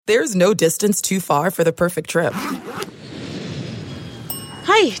There's no distance too far for the perfect trip.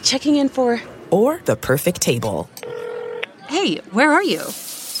 Hi, checking in for... Or the perfect table. Hey, where are you?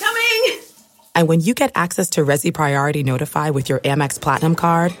 Coming! And when you get access to Resi Priority Notify with your Amex Platinum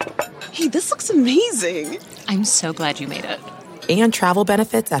card... Hey, this looks amazing. I'm so glad you made it. And travel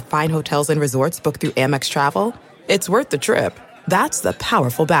benefits at fine hotels and resorts booked through Amex Travel, it's worth the trip. That's the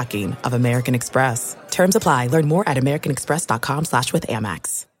powerful backing of American Express. Terms apply. Learn more at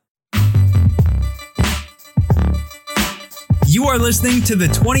americanexpress.com/withAmex. You are listening to the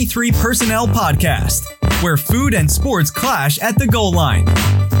 23 Personnel Podcast, where food and sports clash at the goal line.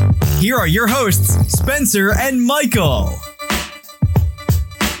 Here are your hosts, Spencer and Michael.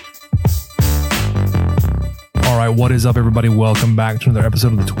 All right, what is up, everybody? Welcome back to another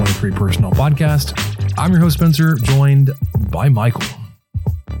episode of the 23 Personnel Podcast. I'm your host, Spencer, joined by Michael.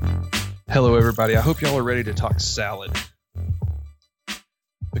 Hello, everybody. I hope y'all are ready to talk salad,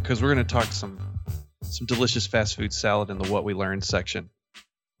 because we're going to talk some delicious fast food salad in the What We Learned section.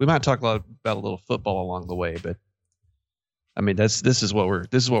 We might talk about a little football along the way, but I mean this is what we're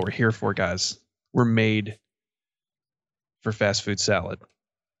here for, guys. We're made for fast food salad.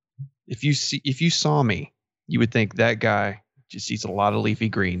 If you saw me, you would think that guy just eats a lot of leafy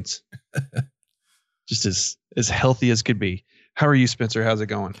greens. Just as healthy as could be. How are you, Spencer? How's it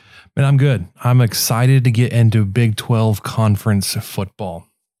going? Man, I'm good. I'm excited to get into Big 12 conference football.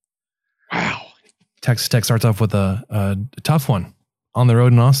 Wow. Texas Tech starts off with a tough one on the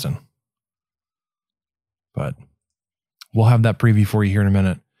road in Austin. But we'll have that preview for you here in a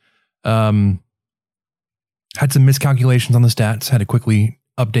minute. Had some miscalculations on the stats. Had to quickly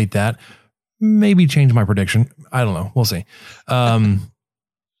update that. Maybe change my prediction. I don't know. We'll see. I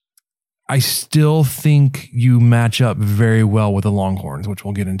still think you match up very well with the Longhorns, which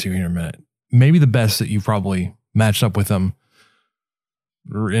we'll get into here in a minute. Maybe the best that you've probably matched up with them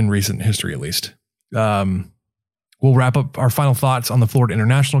in recent history, at least. We'll wrap up our final thoughts on the Florida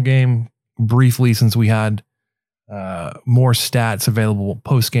International game briefly, since we had more stats available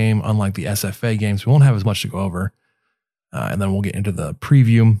post-game, unlike the SFA games. We won't have as much to go over. And then we'll get into the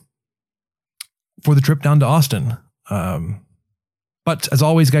preview for the trip down to Austin. But as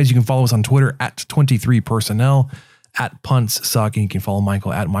always, guys, you can follow us on Twitter at 23personnel, at punts suck, and you can follow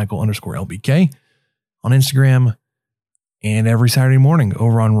Michael at Michael_LBK on Instagram. And every Saturday morning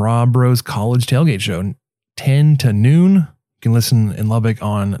over on Rob Bros College Tailgate Show, 10 to noon. You can listen in Lubbock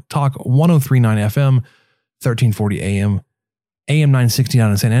on Talk 1039 FM, 1340 AM, AM 969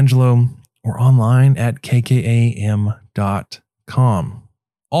 in San Angelo, or online at kkam.com.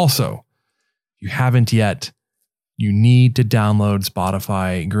 Also, if you haven't yet, you need to download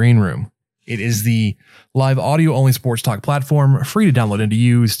Spotify Green Room. It is the live audio only sports talk platform, free to download and to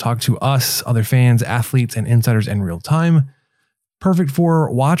use. Talk to us, other fans, athletes, and insiders in real time. Perfect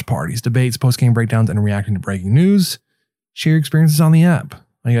for watch parties, debates, post-game breakdowns, and reacting to breaking news. Share your experiences on the app.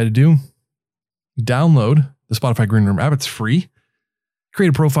 All you got to do, download the Spotify Green Room app. It's free. Create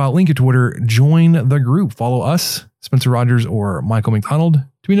a profile, link your Twitter, join the group. Follow us, Spencer Rogers or Michael McDonald,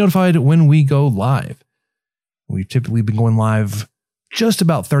 to be notified when we go live. We've typically been going live just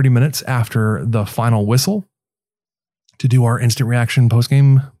about 30 minutes after the final whistle to do our instant reaction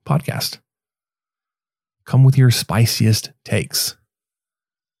post-game podcast. Come with your spiciest takes.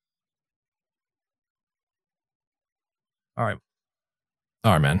 All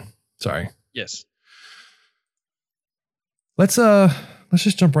right, man. Sorry. Yes. Let's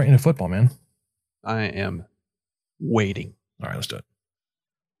just jump right into football, man. I am waiting. All right, let's do it.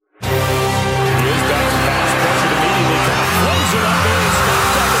 Throws it up there. He's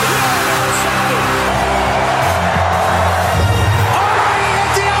stopped up in the air. Intercepted. Oh, he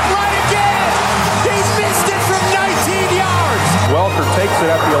hit the upright again. He missed it from 19 yards. Welker takes it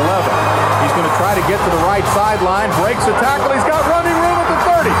at the 11. He's going to try to get to the right sideline. Breaks the tackle. He's got running room at the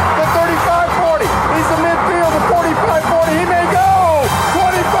 30, the 35-40. He's the midfield, the 45-40. He may go.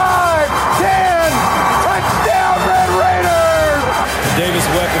 25, 10. Touchdown, Red Raiders. Davis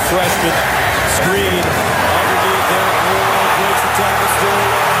Webb, the freshman. Screen.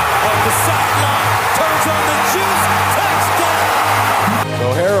 On the sideline, turns on the juice, touchdown! So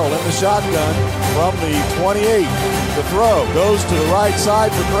Harrell in the shotgun from the 28. The throw goes to the right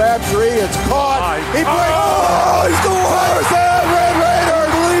side for Crabtree. It's caught. He plays. Oh, he scores! Touchdown, Red Raiders!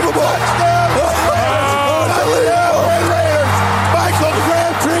 Unbelievable! Touchdown, Red Raiders! Michael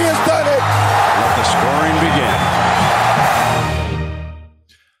Crabtree has done it. Let the scoring begin.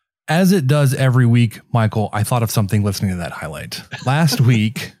 As it does every week, Michael, I thought of something listening to that highlight. Last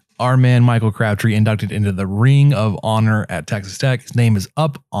week, our man Michael Crabtree inducted into the Ring of Honor at Texas Tech. His name is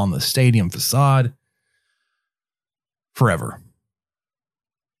up on the stadium facade forever.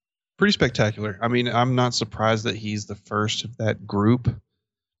 pretty spectacular. I mean, I'm not surprised that he's the first of that group.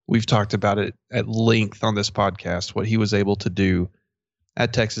 We've talked about it at length on this podcast, what he was able to do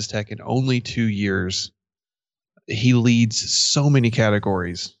at Texas Tech in only 2 years. He leads so many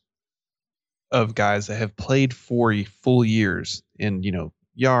categories of guys that have played 4 full years in,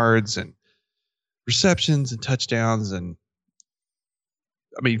 yards and receptions and touchdowns. And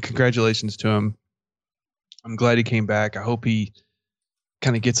I mean, congratulations to him. I'm glad he came back. I hope he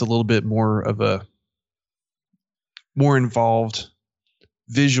kind of gets a little bit more involved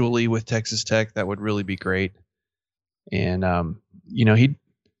visually with Texas Tech. That would really be great. And,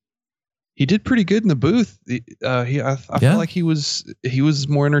 he did pretty good in the booth. I feel like he was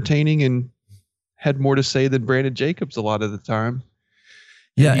more entertaining and had more to say than Brandon Jacobs a lot of the time.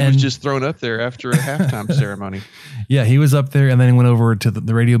 Yeah, and he was just thrown up there after a halftime ceremony. Yeah, he was up there, and then he went over to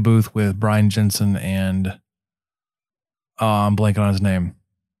the radio booth with Brian Jensen and I'm blanking on his name.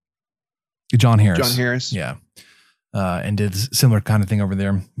 John Harris. Yeah. And did similar kind of thing over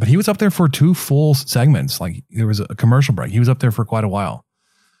there. But he was up there for 2 full segments. Like there was a commercial break. He was up there for quite a while.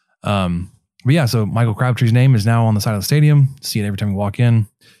 But yeah, so Michael Crabtree's name is now on the side of the stadium. See it every time you walk in.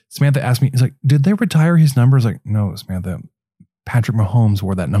 Samantha asked me, he's like, did they retire his number? I was like, no, Samantha, Patrick Mahomes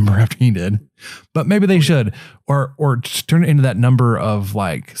wore that number after he did, but maybe they should, or turn it into that number of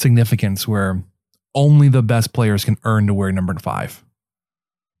like significance where only the best players can earn to wear number 5.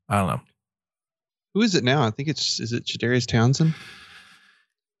 I don't know. Who is it now? I think is it Shadarius Townsend?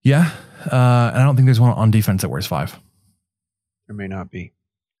 Yeah. And I don't think there's one on defense that wears 5. There may not be.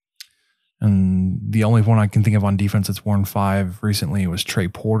 And the only one I can think of on defense that's worn 5 recently was Trey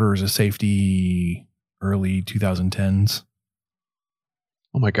Porter as a safety, early 2010s.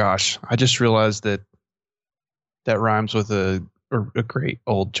 Oh my gosh. I just realized that rhymes with a great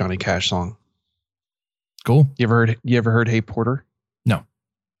old Johnny Cash song. Cool. You ever heard Hey Porter? No.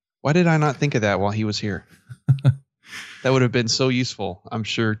 Why did I not think of that while he was here? That would have been so useful, I'm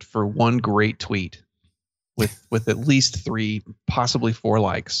sure, for one great tweet with at least 3, possibly 4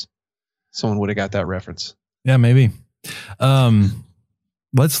 likes. Someone would have got that reference. Yeah, maybe.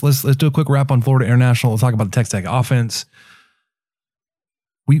 Let's do a quick wrap on Florida International. We'll talk about the Texas Tech offense.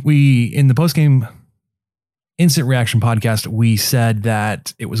 We in the postgame instant reaction podcast, we said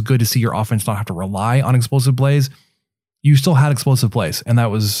that it was good to see your offense not have to rely on explosive plays. You still had explosive plays, and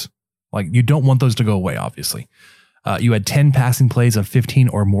that was like, you don't want those to go away, obviously. You had 10 passing plays of 15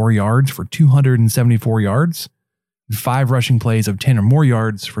 or more yards for 274 yards, 5 rushing plays of 10 or more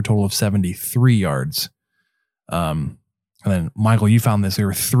yards for a total of 73 yards. And then, Michael, you found this. There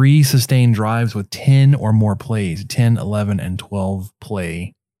were 3 sustained drives with 10 or more plays, 10, 11, and 12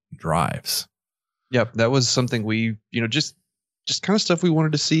 play drives. Yep, that was something we, just kind of stuff we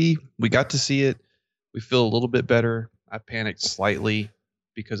wanted to see. We got to see it. We feel a little bit better. I panicked slightly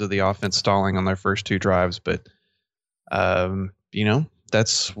because of the offense stalling on their first 2 drives, but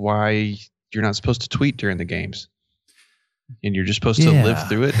that's why you're not supposed to tweet during the games. And you're just supposed to live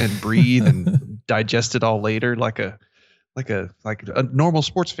through it and breathe and digest it all later like a normal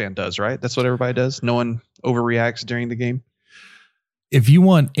sports fan does, right? That's what everybody does. No one overreacts during the game. If you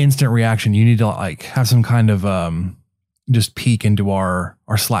want instant reaction, you need to have some kind of just peek into our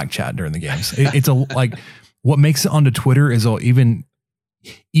Slack chat during the games. It's what makes it onto Twitter is even.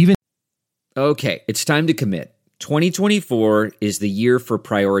 Okay, it's time to commit. 2024 is the year for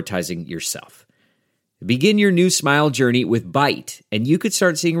prioritizing yourself. Begin your new smile journey with Byte, and you could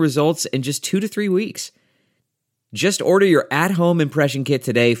start seeing results in just 2 to 3 weeks. Just order your at-home impression kit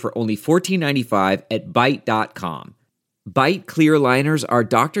today for only $14.95 at Byte.com. Byte clear liners are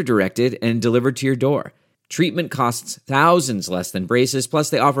doctor-directed and delivered to your door. Treatment costs thousands less than braces, plus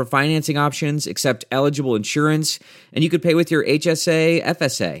they offer financing options, accept eligible insurance, and you could pay with your HSA,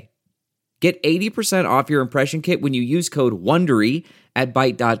 FSA. Get 80% off your impression kit when you use code WONDERY at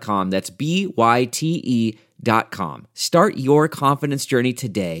Byte.com. That's BYTE.com. Start your confidence journey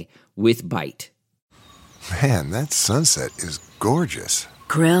today with Byte. Man, that sunset is gorgeous.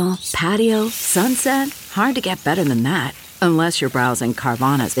 Grill, patio, sunset. Hard to get better than that. Unless you're browsing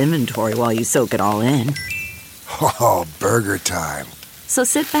Carvana's inventory while you soak it all in. Oh, burger time. So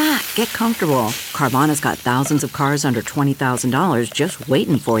sit back, get comfortable. Carvana's got thousands of cars under $20,000 just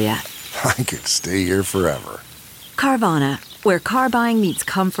waiting for you. I could stay here forever. Carvana, where car buying meets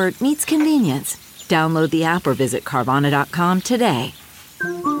comfort, meets convenience. Download the app or visit Carvana.com today.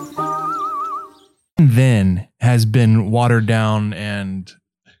 Then has been watered down and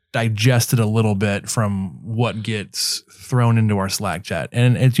digested a little bit from what gets thrown into our Slack chat.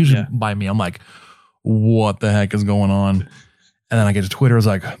 And it's usually by me. I'm like, what the heck is going on? And then I get to Twitter. I was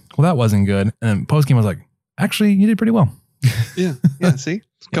like, well, that wasn't good. And then post game, I was like, actually, you did pretty well. Yeah. See,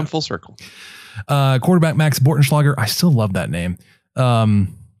 it's come full circle. Quarterback Max Bortenschlager. I still love that name.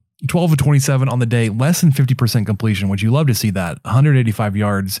 12 of 27 on the day, less than 50% completion, which you love to see that. 185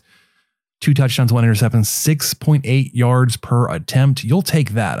 yards, 2 touchdowns, 1 interception, 6.8 yards per attempt. You'll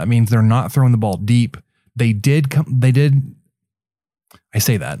take that. That means they're not throwing the ball deep. They did. I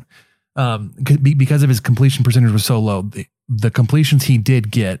say that because of his completion percentage was so low. The completions he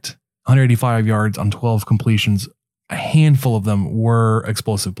did get, 185 yards on 12 completions, a handful of them were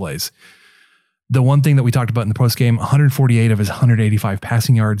explosive plays. The one thing that we talked about in the post game, 148 of his 185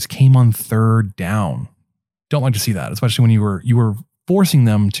 passing yards came on third down. Don't like to see that, especially when you were forcing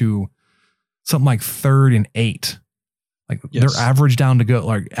them to something like 3rd and 8. Like their average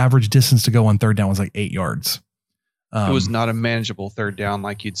distance to go on third down was like 8 yards. It was not a manageable third down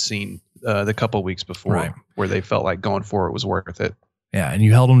like you'd seen the couple weeks before, where they felt like going for it was worth it. Yeah, and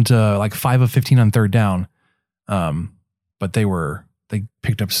you held them to like 5 of 15 on third down, but they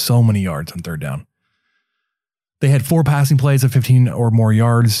picked up so many yards on third down. They had 4 passing plays of 15 or more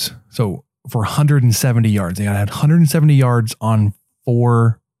yards, so for 170 yards, they had 170 yards on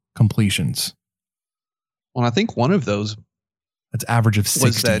 4 completions. Well, I think one of those, that's average of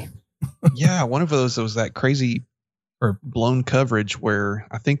 60. One of those was that crazy or blown coverage where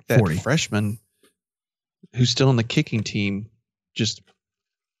I think that 40. freshman who's still in the kicking team just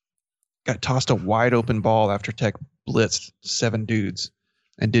got tossed a wide open ball after Tech blitzed 7 dudes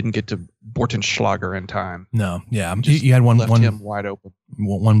and didn't get to Bortenschlager in time. No, yeah, you had one him wide open.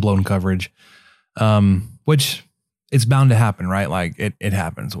 One blown coverage, which it's bound to happen, right? Like it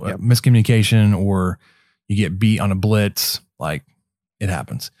happens. Yep. Miscommunication, or you get beat on a blitz, like it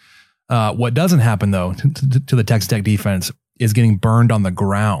happens. What doesn't happen though to the Texas Tech defense is getting burned on the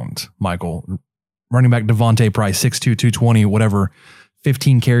ground. Michael, running back Devontae Price, 6'2", 220, whatever,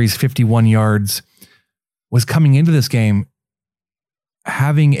 15 carries, 51 yards, was coming into this game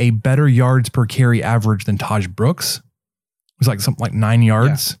having a better yards per carry average than Taj Brooks. It was like something like 9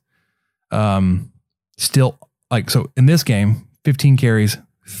 yards. Yeah. Still, like, so in this game, 15 carries,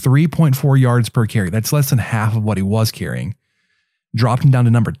 3.4 yards per carry. That's less than half of what he was carrying. Dropped him down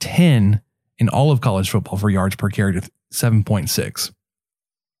to number 10 in all of college football for yards per carry to 7.6.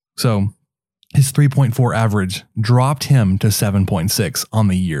 So his 3.4 average dropped him to 7.6 on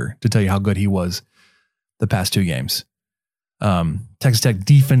the year, to tell you how good he was the past 2 games. Texas Tech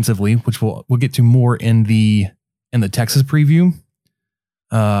defensively, which we'll get to more in the Texas preview,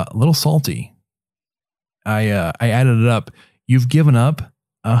 a little salty. I added it up. You've given up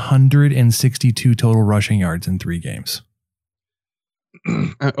 162 total rushing yards in 3 games.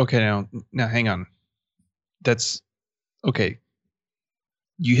 Okay, now hang on. That's okay.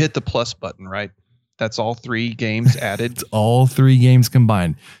 You hit the plus button, right? That's all 3 games added. It's all 3 games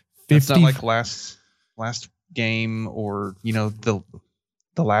combined. 50, it's not like last game, or the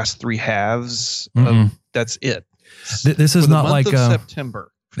last 3 halves. That's it. This is not like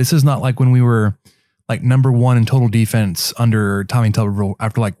September. This is not like when we were like number 1 in total defense under Tommy Tuberville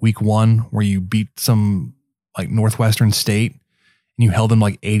after like week 1, where you beat some like Northwestern State and you held them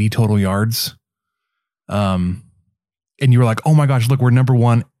like 80 total yards. And you were like, oh my gosh, look, we're number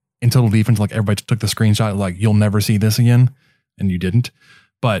 1 in total defense. Like everybody took the screenshot, like you'll never see this again. And you didn't.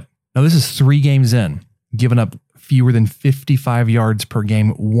 But no, this is 3 games in, giving up fewer than 55 yards per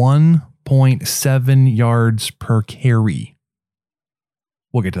game, 1.7 yards per carry.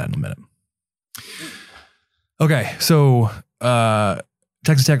 We'll get to that in a minute. Okay, so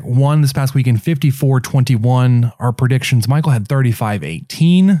Texas Tech won this past weekend 54-21. Our predictions, Michael had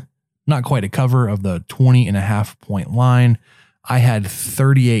 35-18. Not quite a cover of the 20.5 point line. I had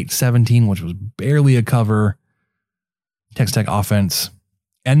 38-17, which was barely a cover. Texas Tech offense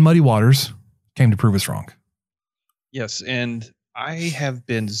and Muddy Waters came to prove us wrong. Yes, and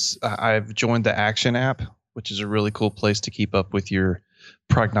I've joined the Action app, which is a really cool place to keep up with your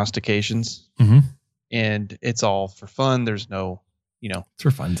prognostications. Mm-hmm. And it's all for fun. There's no, it's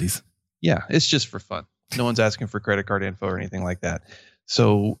for funsies. Yeah, it's just for fun. No one's asking for credit card info or anything like that.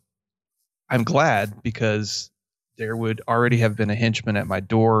 So I'm glad, because there would already have been a henchman at my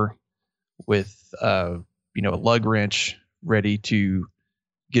door with, a lug wrench ready to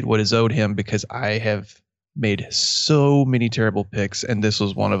get what is owed him, because I have made so many terrible picks, and this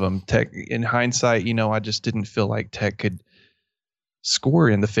was one of them. Tech, in hindsight, I just didn't feel like Tech could score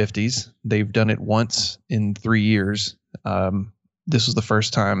in the 50s. They've done it once in 3 years. This was the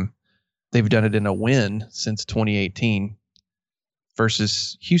first time they've done it in a win since 2018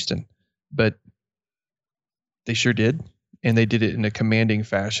 versus Houston, but they sure did, and they did it in a commanding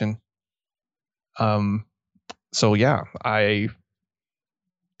fashion. So yeah, I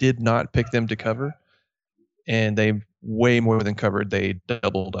did not pick them to cover, and they way more than covered. They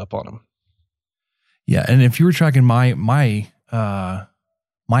doubled up on them. Yeah, and if you were tracking my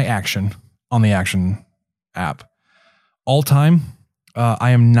action on the Action app, all time,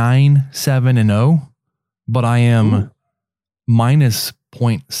 I am 9-7-0, but I am minus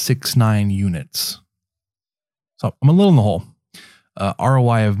 0.69 units. So I'm a little in the hole.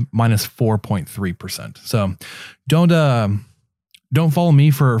 ROI of minus 4.3%. So don't follow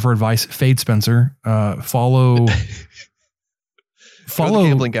me for advice. Fade Spencer. Follow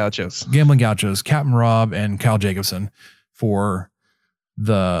Gambling Gauchos, Captain Rob and Kyle Jacobson for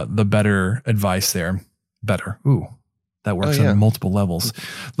the better advice there. Better. Ooh, that works on multiple levels.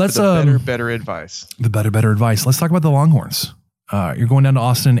 Let's better advice. The better advice. Let's talk about the Longhorns. You're going down to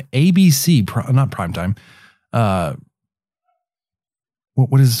Austin. ABC, not primetime.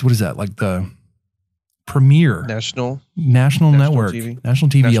 What is that? Like the premier National network, TV. National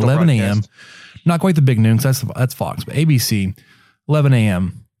TV, National 11 a.m. broadcast. Not quite the big noon, because that's Fox, but ABC, 11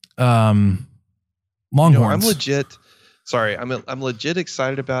 a.m. Longhorns. I'm legit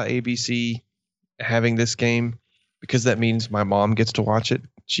excited about ABC having this game because that means my mom gets to watch it.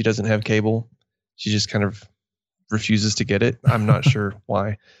 She doesn't have cable. She just kind of refuses to get it. I'm not sure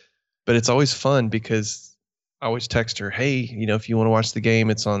why, but it's always fun because I always text her, hey, if you want to watch the game,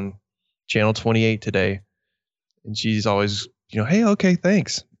 it's on channel 28 today. And she's always, hey, okay,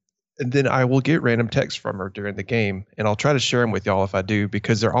 thanks. And then I will get random texts from her during the game, and I'll try to share them with y'all if I do,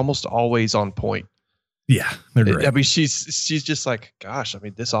 because they're almost always on point. Yeah, they're great. I mean, she's just like, gosh,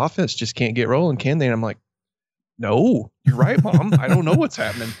 this offense just can't get rolling, can they? And I'm like, no, you're right, Mom. I don't know what's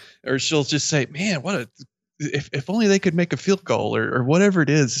happening. Or she'll just say, man, if only they could make a field goal or whatever it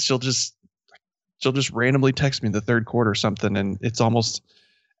is. She'll just randomly text me in the third quarter or something, and it's almost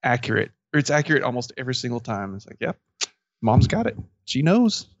accurate. Or it's accurate almost every single time. It's like, yep, Mom's got it. She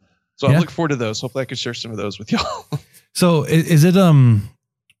knows. So I look forward to those. Hopefully I can share some of those with y'all. So is it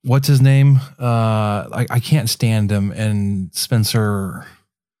what's his name? I can't stand him, and Spencer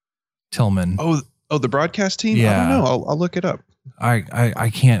Tillman. Oh, the broadcast team? Yeah. I don't know. I'll look it up.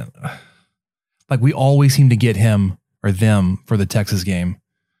 I can't. Like, we always seem to get him or them for the Texas game.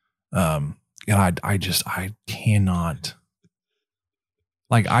 And I cannot.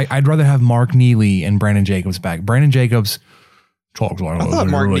 Like, I'd rather have Mark Neely and Brandon Jacobs back. Brandon Jacobs talks like, I thought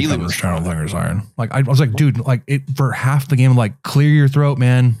Mark Neely was trying to iron. Like, I was like, dude, like, it for half the game, like, clear your throat,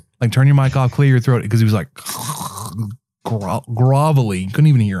 man. Like, turn your mic off, clear your throat, because he was like grovelly. Couldn't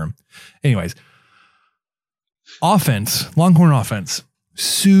even hear him. Anyways, Longhorn offense,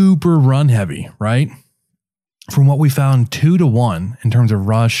 super run heavy, right? From what we found, 2-1 in terms of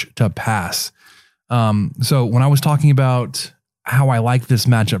rush to pass. So when I was talking about how I like this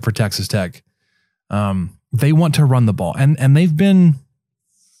matchup for Texas Tech, they want to run the ball, and they've been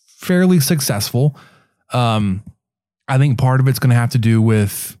fairly successful. I think part of it's going to have to do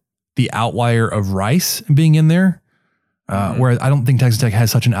with the outlier of Rice being in there, where I don't think Texas Tech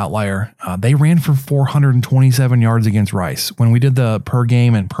has such an outlier. They ran for 427 yards against Rice. When we did the per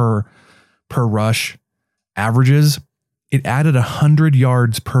game and per rush averages, it added 100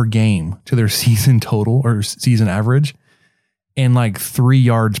 yards per game to their season total or season average, and like 3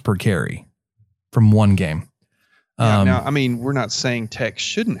 yards per carry from one game. Now, we're not saying Tech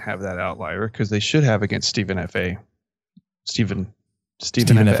shouldn't have that outlier, because they should have against Stephen F.A. Stephen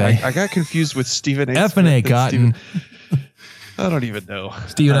F.A. I got confused with Stephen A. F&A Cotton. I don't even know.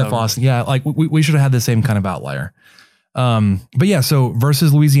 Stephen F. Austin. Yeah, like we should have had the same kind of outlier. But yeah, so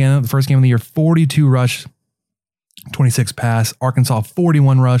versus Louisiana, the first game of the year, 42 rush, 26 pass. Arkansas,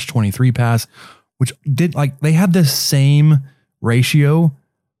 41 rush, 23 pass, which they had the same ratio,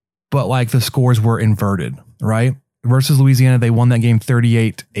 but like the scores were inverted, right? Versus Louisiana, they won that game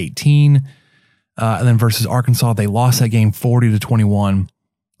 38-18. And then versus Arkansas, they lost that game 40-21.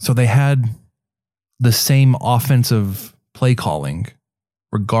 So they had the same offensive play calling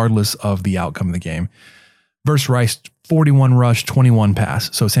regardless of the outcome of the game. Versus Rice, 41 rush, 21 pass.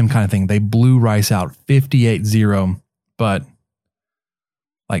 So same kind of thing. They blew Rice out 58-0. But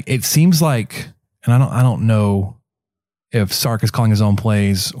like, it seems like, and I don't know if Sark is calling his own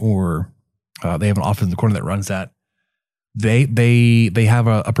plays or they have an offensive coordinator that runs that. They have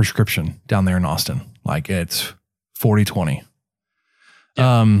a prescription down there in Austin. Like, it's 40-20.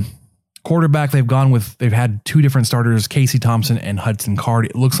 Yeah. Quarterback, they've had two different starters, Casey Thompson and Hudson Card.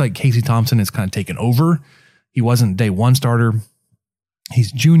 It looks like Casey Thompson is kind of taken over. He wasn't day one starter.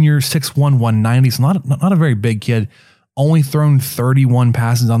 He's junior, 6'1", 190. So not a very big kid. Only thrown 31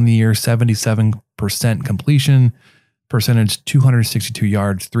 passes on the year, 77% completion percentage, 262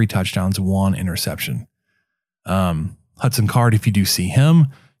 yards, 3 touchdowns, 1 interception. Hudson Card, if you do see him,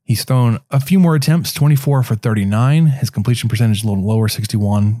 He's thrown a few more attempts, 24 for 39. His completion percentage is a little lower,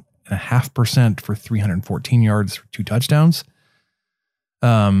 61.5% for 314 yards for 2 touchdowns.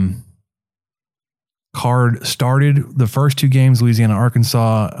 Card started the first 2 games, Louisiana,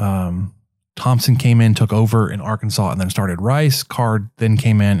 Arkansas. Thompson came in, took over in Arkansas, and then started Rice. Card then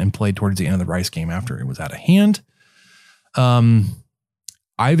came in and played towards the end of the Rice game after it was out of hand.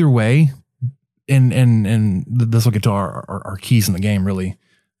 Either way, and this will get to our keys in the game, really.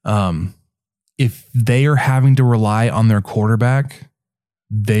 If they are having to rely on their quarterback,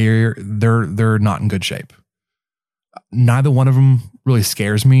 they're not in good shape. Neither one of them really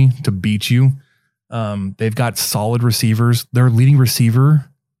scares me to beat you. They've got solid receivers. Their leading receiver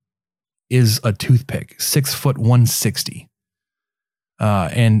is a toothpick, 6 foot 160.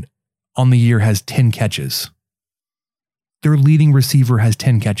 And on the year has 10 catches. Their leading receiver has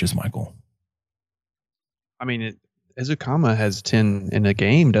 10 catches, Michael. I mean, Ezukama has 10 in a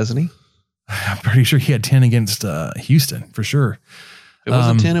game, doesn't he? I'm pretty sure he had 10 against Houston, for sure. It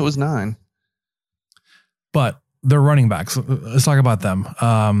wasn't 10, it was 9. But they're running backs. Let's talk about them.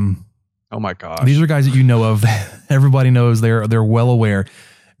 Oh my gosh. These are guys that you know of. Everybody knows they're well aware.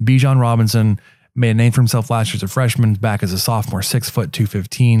 Bijan Robinson made a name for himself last year as a freshman, back as a sophomore, 6 foot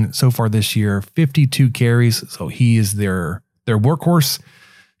 215. So far this year, 52 carries. So he is their workhorse.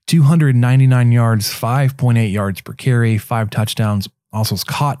 299 yards, 5.8 yards per carry, 5 touchdowns. Also has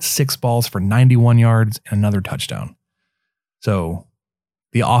caught 6 balls for 91 yards and another touchdown. So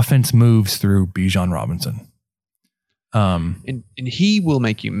the offense moves through Bijan Robinson. And he will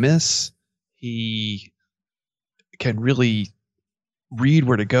make you miss. He can really read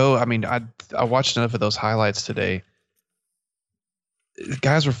where to go. I mean, I watched enough of those highlights today.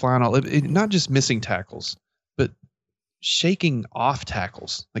 Guys were flying all, not just missing tackles, but shaking off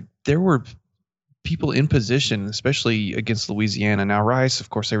tackles. Like there were people in position, especially against Louisiana. Now Rice, of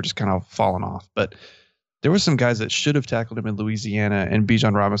course, they were just kind of falling off, but there were some guys that should have tackled him in Louisiana, and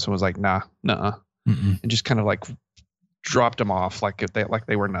Bijan Robinson was like, nah, nuh-uh. And just kind of like dropped them off like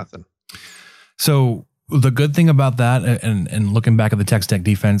they were nothing. So the good thing about that, and looking back at the Texas Tech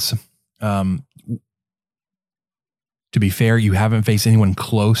defense, to be fair, you haven't faced anyone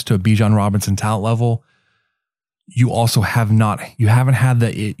close to a Bijan Robinson talent level. You also haven't had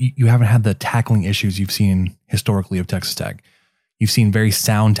the tackling issues you've seen historically of Texas Tech. You've seen very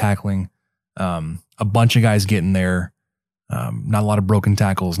sound tackling, a bunch of guys getting there, not a lot of broken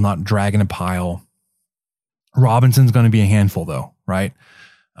tackles, not dragging a pile. Robinson's going to be a handful though, right?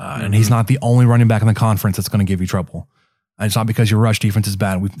 And he's not the only running back in the conference that's going to give you trouble. And it's not because your rush defense is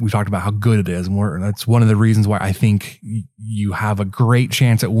bad. We've talked about how good it is, and that's one of the reasons why I think you have a great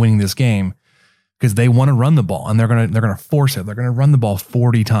chance at winning this game, because they want to run the ball and they're gonna force it. They're gonna run the ball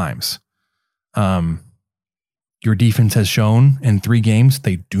 40 times. Your defense has shown in 3 games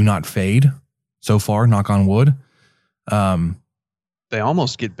they do not fade so far. Knock on wood. They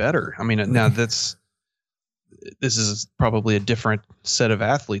almost get better. I mean, now this is probably a different set of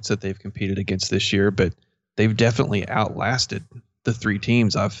athletes that they've competed against this year, but they've definitely outlasted the 3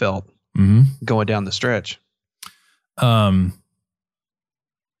 teams I've felt going down the stretch.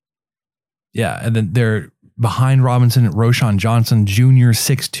 Yeah, and then they're behind Robinson, Roschon Johnson Jr.,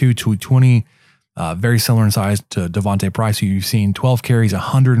 6'2", 220, very similar in size to Devontae Price, who you've seen. 12 carries,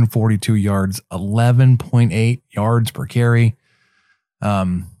 142 yards, 11.8 yards per carry.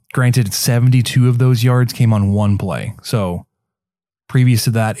 Granted, 72 of those yards came on 1 play. So previous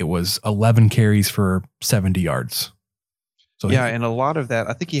to that, it was 11 carries for 70 yards. So yeah, and a lot of that,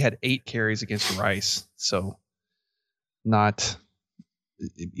 I think he had 8 carries against Rice. So not,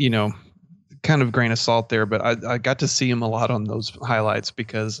 kind of grain of salt there, but I got to see him a lot on those highlights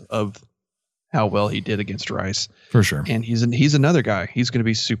because of how well he did against Rice. For sure. And he's another guy. He's going to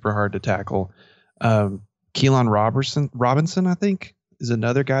be super hard to tackle. Keelan Robinson, I think, is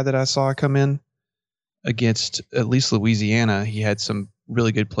another guy that I saw come in against at least Louisiana. He had some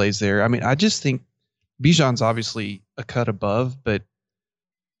really good plays there. I mean, I just think Bijan's obviously a cut above, but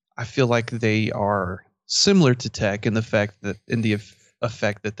I feel like they are similar to Tech in the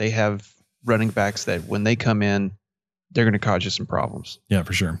effect that they have running backs that when they come in, they're going to cause you some problems. Yeah,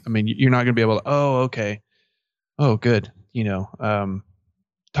 for sure. I mean, you're not going to be able to, okay. Oh, good.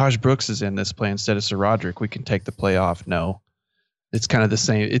 Taj Brooks is in this play instead of Sir Roderick. We can take the play off. No, it's kind of the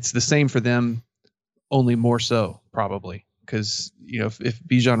same. It's the same for them, only more so probably. Because, if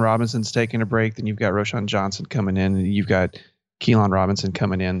Bijan Robinson's taking a break, then you've got Roschon Johnson coming in and you've got Keelan Robinson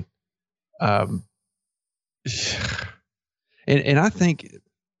coming in. And I think,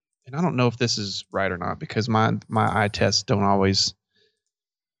 and I don't know if this is right or not, because my eye tests don't always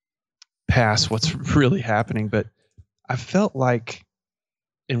pass what's really happening, but I felt like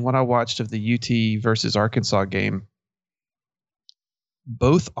in what I watched of the UT versus Arkansas game,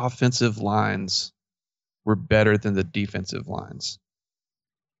 both offensive lines were better than the defensive lines,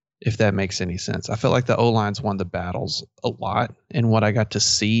 if that makes any sense. I felt like the O-lines won the battles a lot in what I got to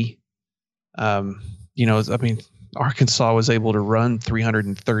see. Arkansas was able to run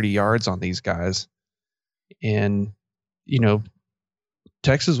 330 yards on these guys. And,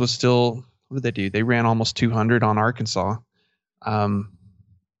 Texas was still, what did they do? They ran almost 200 on Arkansas.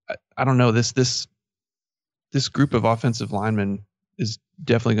 I don't know. This group of offensive linemen is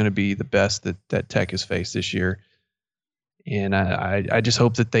definitely going to be the best that Tech has faced this year. And I just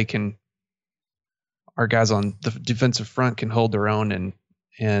hope that our guys on the defensive front can hold their own and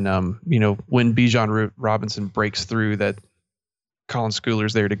when Bijan Robinson breaks through, that Colin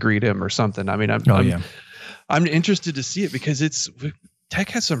Schooler's there to greet him or something. I mean, I'm interested to see it because Tech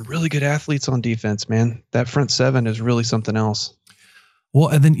has some really good athletes on defense, man. That front seven is really something else. Well,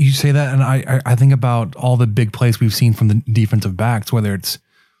 and then you say that, and I think about all the big plays we've seen from the defensive backs, whether it's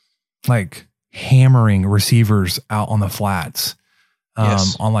like hammering receivers out on the flats,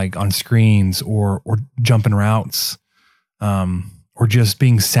 on screens or jumping routes, or just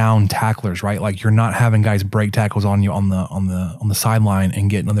being sound tacklers, right? Like you're not having guys break tackles on you on the sideline and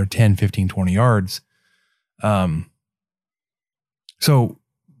get another 10, 15, 20 yards. So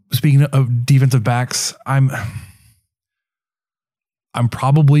speaking of defensive backs, I'm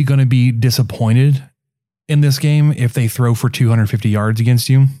probably going to be disappointed in this game if they throw for 250 yards against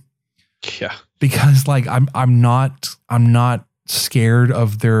you. Yeah. Because like I'm not scared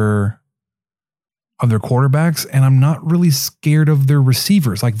of their quarterbacks, and I'm not really scared of their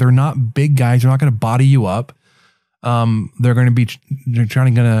receivers. Like they're not big guys. They're not going to body you up. They're going to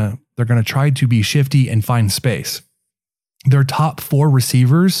try to be shifty and find space. Their top 4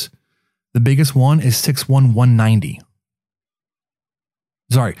 receivers, the biggest one is 6'1", 190.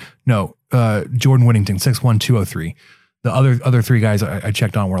 Sorry, no, Jordan Whittington, 6'1", 203. The other 3 guys I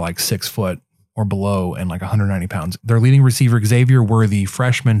checked on were like 6 foot or below and like 190 pounds. Their leading receiver, Xavier Worthy,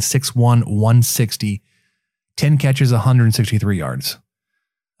 freshman, 6'1", 160, 10 catches, 163 yards.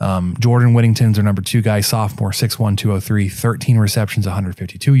 Jordan Whittington's their number 2 guy, sophomore, 6'1", 203, 13 receptions,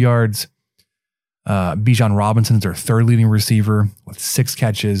 152 yards. Bijan Robinson's their 3rd leading receiver with 6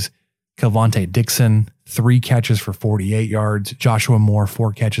 catches. Kelvonte Dixon, 3 catches for 48 yards. Joshua Moore,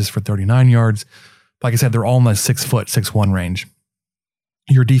 4 catches for 39 yards. Like I said, they're all in the 6 foot, 6'1" range.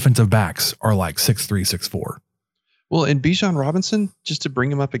 Your defensive backs are like 6'3", 6'4". Well, and Bijan Robinson, just to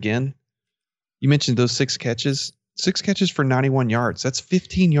bring him up again, you mentioned those 6 catches. 6 catches for 91 yards. That's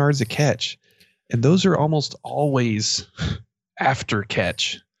 15 yards a catch. And those are almost always after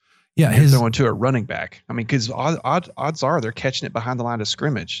catch. Yeah, he's going to a running back. I mean, because odds are they're catching it behind the line of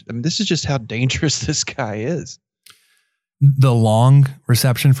scrimmage. I mean, this is just how dangerous this guy is. The long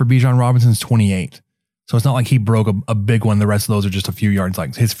reception for Bijan Robinson is 28. So it's not like he broke a big one. The rest of those are just a few yards.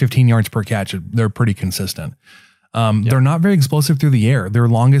 Like his 15 yards per catch, they're pretty consistent. They're not very explosive through the air. Their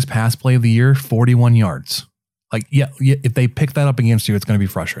longest pass play of the year, 41 yards. Like, yeah, if they pick that up against you, it's going to be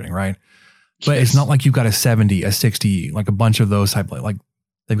frustrating, right? But It's not like you've got a 70, a 60, like a bunch of those type of, like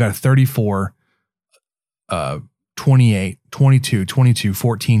they've got a 34, 28, 22, 22,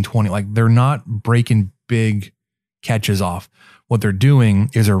 14, 20. Like they're not breaking big catches off. What they're doing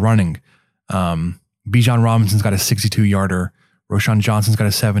is they're running. Bijan Robinson's got a 62-yarder. Roschon Johnson's got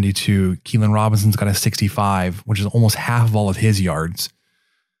a 72. Keelan Robinson's got a 65, which is almost half of all of his yards.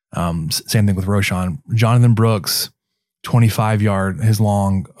 Same thing with Roschon. Jonathan Brooks, 25-yard, his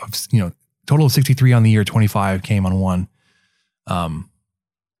long, total of 63 on the year, 25 came on one.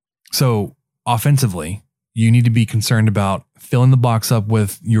 So offensively, you need to be concerned about filling the box up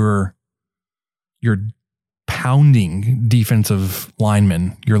with your pounding defensive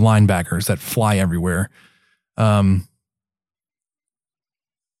linemen, your linebackers that fly everywhere.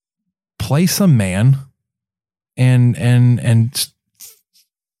 Play some man and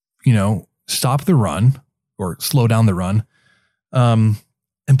stop the run or slow down the run, and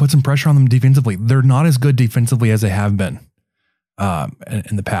put some pressure on them defensively. They're not as good defensively as they have been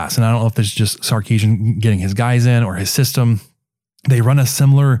in the past. And I don't know if it's just Sarkisian getting his guys in or his system. They run a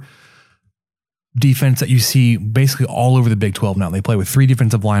similar defense that you see basically all over the Big 12 now. They play with 3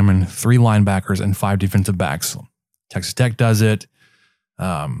 defensive linemen, 3 linebackers, and 5 defensive backs. Texas Tech does it.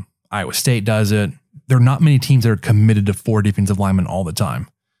 Iowa State does it. There are not many teams that are committed to 4 defensive linemen all the time,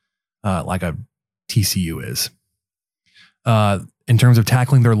 like a TCU is. In terms of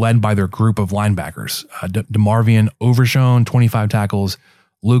tackling, they're led by their group of linebackers. DeMarvion Overshown, 25 tackles.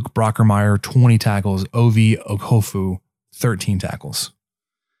 Luke Brockermeyer, 20 tackles. Ovi Okofu, 13 tackles.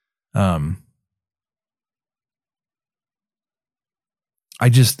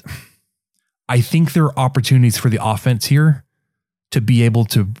 I think there are opportunities for the offense here to be able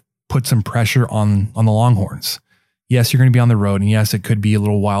to put some pressure on the Longhorns. Yes, you're going to be on the road, and yes, it could be a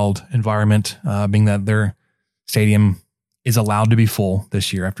little wild environment, being that their stadium is allowed to be full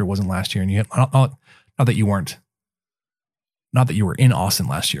this year after it wasn't last year. And you had, not that you weren't, not that you were in Austin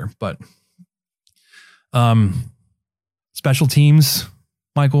last year, but special teams,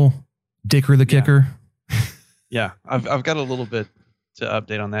 Michael, Dicker the kicker. Yeah, I've got a little bit to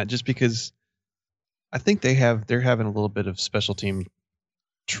update on that, just because I think they're having a little bit of special team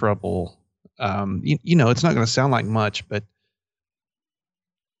trouble. You know, it's not going to sound like much, but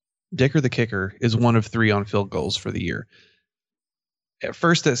Dicker the kicker is 1 of 3 on field goals for the year. At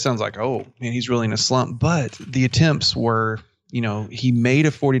first, that sounds like, oh man, he's really in a slump. But the attempts were, you know, he made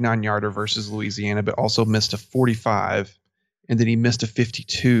a 49-yarder versus Louisiana, but also missed a 45, and then he missed a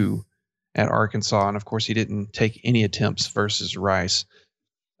 52 at Arkansas. And of course, he didn't take any attempts versus Rice.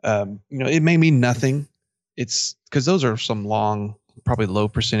 You know, it may mean nothing. It's because those are some long, probably low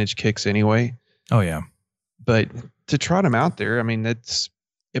percentage kicks anyway. Oh yeah. But to trot him out there, I mean, it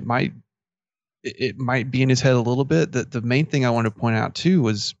might be in his head a little bit. The main thing I wanted to point out too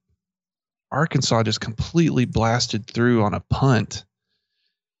was Arkansas just completely blasted through on a punt,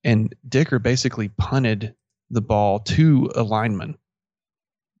 and Dicker basically punted the ball to a lineman,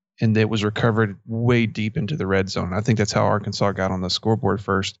 and it was recovered way deep into the red zone. I think that's how Arkansas got on the scoreboard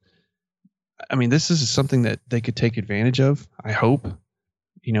first. I mean, this is something that they could take advantage of, I hope.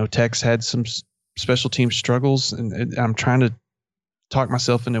 You know, Tech's had some special team struggles, and I'm trying to talk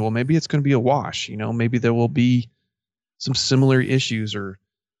myself into, well, maybe it's going to be a wash. You know, maybe there will be some similar issues, or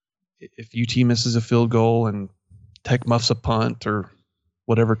if UT misses a field goal and Tech muffs a punt or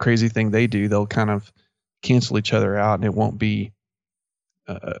whatever crazy thing they do, they'll kind of cancel each other out, and it won't be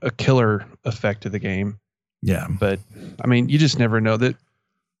a killer effect to the game. Yeah. But I mean, you just never know. That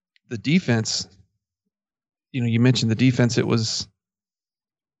the defense, you know, you mentioned the defense, it was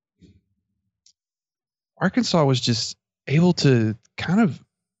Arkansas was just able to kind of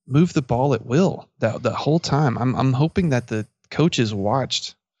move the ball at will the whole time. I'm hoping that the coaches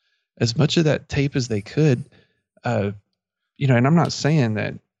watched as much of that tape as they could. You know, and I'm not saying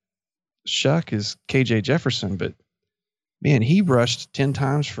that Shuck is KJ Jefferson, but man, he rushed 10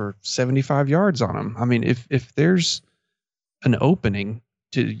 times for 75 yards on him. I mean, if there's an opening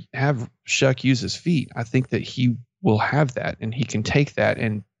to have Shuck use his feet, I think that he will have that, and he can take that.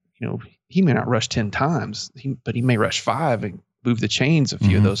 And, you know, he may not rush 10 times, but he may rush 5 and move the chains a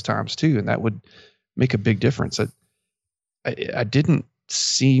few of those times too. And that would make a big difference. I didn't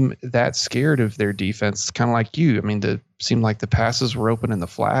seem that scared of their defense, kind of like you. I mean, it seemed like the passes were open in the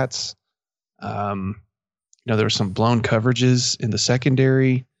flats. You know, there were some blown coverages in the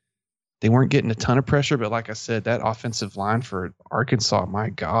secondary. They weren't getting a ton of pressure, but like I said, that offensive line for Arkansas, my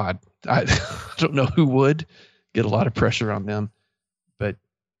God, I don't know who would get a lot of pressure on them, but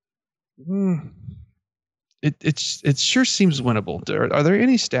it sure seems winnable. Are there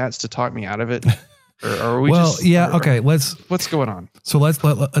any stats to talk me out of it? Or are we okay. What's going on? So let's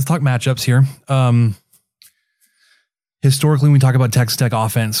talk matchups here. Historically, when we talk about Texas Tech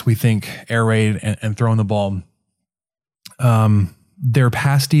offense, we think air raid and throwing the ball. Their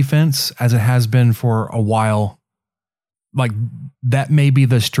pass defense, as it has been for a while, like that may be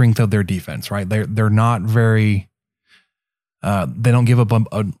the strength of their defense, right? They're not very. They don't give up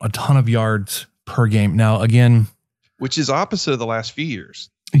a ton of yards per game. Now, again, which is opposite of the last few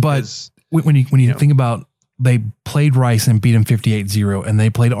years. But when you think about, they played Rice and beat them 58-0, and they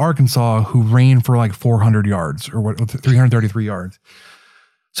played Arkansas, who ran for like 400 yards or 333 yards.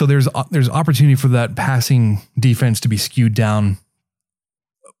 So there's opportunity for that passing defense to be skewed down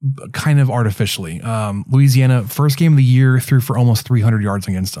kind of artificially. Louisiana, first game of the year, threw for almost 300 yards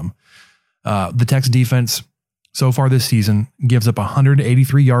against them. The Texas defense so far this season gives up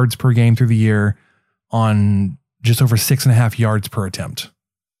 183 yards per game through the year on just over 6.5 yards per attempt.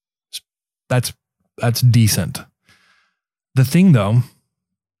 That's decent. The thing, though,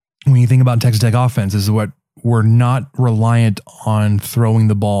 when you think about Texas Tech offense, is what we're not reliant on throwing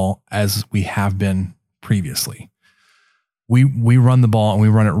the ball as we have been previously. We run the ball, and we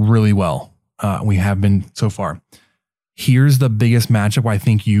run it really well. We have been so far. Here's the biggest matchup I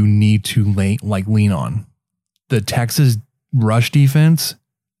think you need to lean on. The Texas rush defense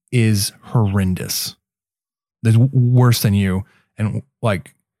is horrendous. It's worse than you, and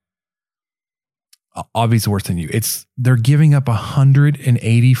obviously worse than you. They're giving up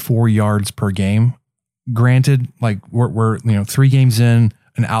 184 yards per game. Granted, we're 3 games in,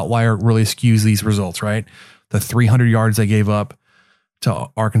 an outlier really skews these results, right? The 300 yards they gave up to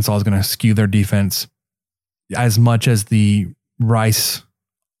Arkansas is going to skew their defense as much as the Rice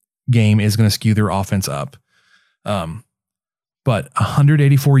game is going to skew their offense up. But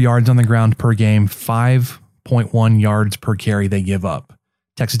 184 yards on the ground per game, 5.1 yards per carry they give up.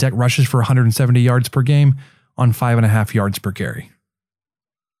 Texas Tech rushes for 170 yards per game on 5.5 yards per carry.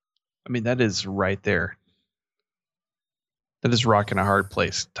 I mean, that is right there. That is rocking a hard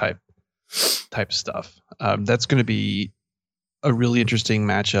place type stuff. That's going to be a really interesting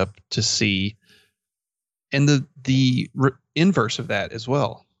matchup to see. And the inverse of that as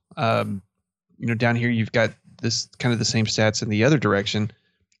well. Down here you've got this kind of the same stats in the other direction.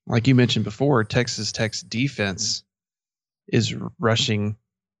 Like you mentioned before, Texas Tech's defense is rushing,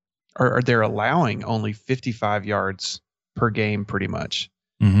 or they're allowing only 55 yards per game pretty much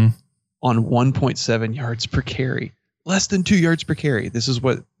on 1.7 yards per carry. Less than 2 yards per carry. This is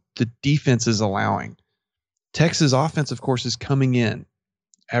what the defense is allowing. Texas offense, of course, is coming in,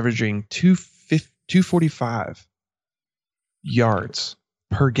 averaging 245 yards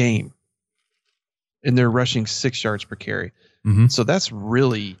per game. And they're rushing 6 yards per carry. So that's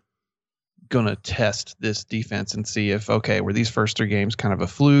really going to test this defense and see if, okay, were these first 3 games kind of a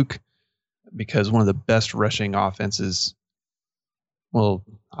fluke? Because one of the best rushing offenses, well,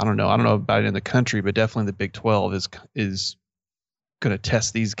 I don't know about it in the country, but definitely the Big 12 is going to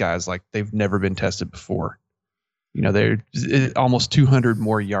test these guys like they've never been tested before. They're almost 200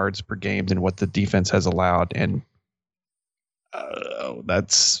 more yards per game than what the defense has allowed. And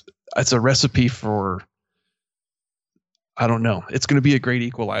that's a recipe for, I don't know. It's going to be a great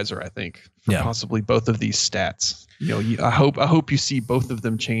equalizer, I think, for possibly both of these stats. I hope you see both of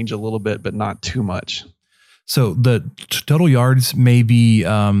them change a little bit, but not too much. So the total yards may be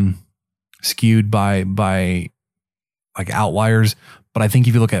skewed by like outliers, but I think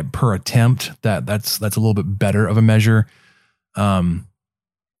if you look at per attempt, that's a little bit better of a measure.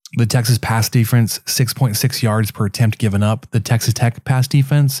 The Texas pass defense, 6.6 yards per attempt given up. The Texas Tech pass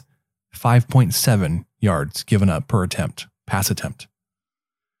defense, 5.7 yards given up per attempt, pass attempt.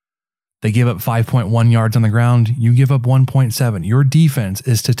 They give up 5.1 yards on the ground. You give up 1.7. Your defense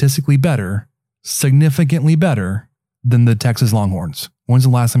is statistically better, significantly better than the Texas Longhorns. When's the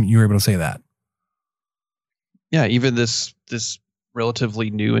last time you were able to say that? Yeah, even this relatively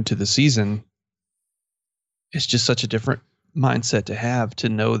new into the season, it's just such a different mindset to have, to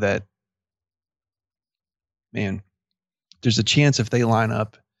know that, man, there's a chance if they line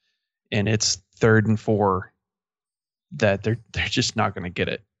up and it's 3rd and 4 that they're just not going to get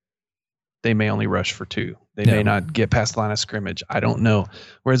it. They may only rush for 2. They may not get past the line of scrimmage. I don't know.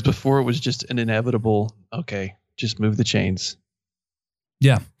 Whereas before it was just an inevitable, okay, just move the chains.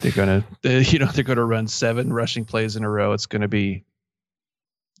 Yeah. They're going to run 7 rushing plays in a row. It's going to be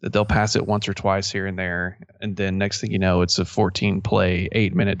that they'll pass it once or twice here and there. And then next thing you know, it's a 14 play,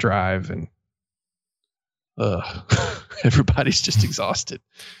 8-minute drive. And everybody's just exhausted.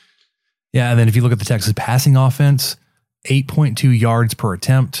 Yeah. And then if you look at the Texas passing offense, 8.2 yards per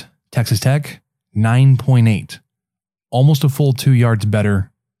attempt. Texas Tech, 9.8. Almost a full 2 yards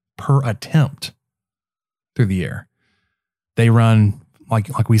better per attempt through the air. They run,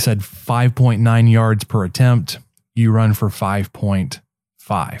 like we said, 5.9 yards per attempt. You run for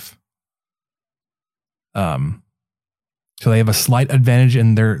 5.5. So they have a slight advantage,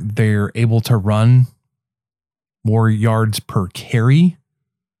 and they're able to run more yards per carry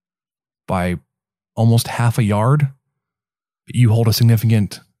by almost half a yard. But you hold a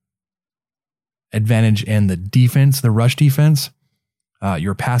significant advantage in the defense, the rush defense.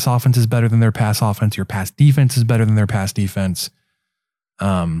 Your pass offense is better than their pass offense. Your pass defense is better than their pass defense.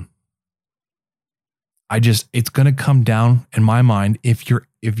 It's going to come down, in my mind, if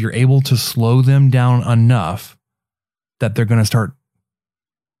you're able to slow them down enough that they're going to start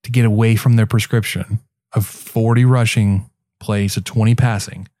to get away from their prescription of 40 rushing plays to 20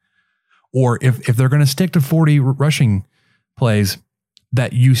 passing, or if they're going to stick to 40 rushing plays,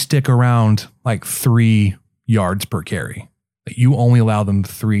 that you stick around like 3 yards per carry. That you only allow them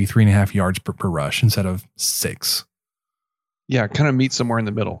 3.5 yards per rush instead of 6. Yeah, kind of meet somewhere in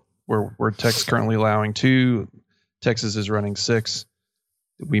the middle where Tech's currently allowing 2, Texas is running 6.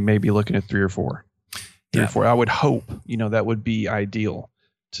 We may be looking at 3 or 4. 3 or 4. I would hope, that would be ideal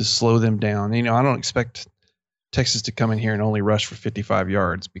to slow them down. I don't expect Texas to come in here and only rush for 55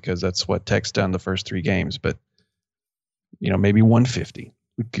 yards because that's what Tech's done the first 3 games, but maybe 150.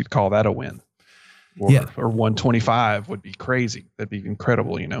 We could call that a win. Or 125 would be crazy. That'd be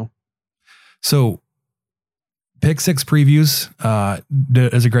incredible, So Pick Six Previews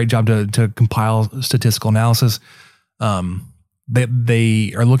does a great job to compile statistical analysis.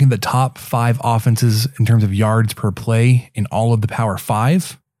 They are looking at the top 5 offenses in terms of yards per play in all of the Power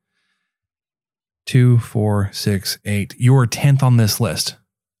 5. 2, 4, 6, 8. You are 10th on this list.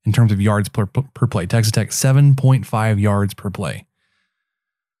 in terms of yards per play. Texas Tech, 7.5 yards per play.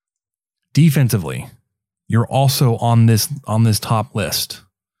 Defensively, you're also on this top list.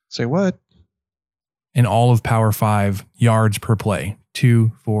 Say what? In all of Power 5 yards per play.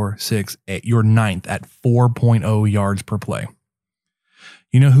 2, 4, 6, 8. You're ninth at 4.0 yards per play.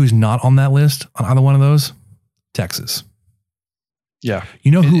 You know who's not on that list on either one of those? Texas. Yeah.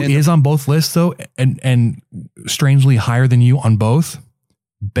 You know who is on both lists though, and strangely higher than you on both?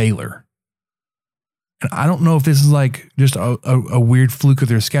 Baylor. And I don't know if this is like just a weird fluke of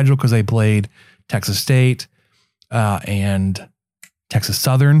their schedule because they played Texas State and Texas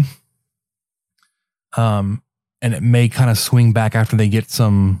Southern. And it may kind of swing back after they get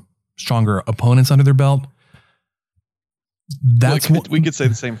some stronger opponents under their belt. We could say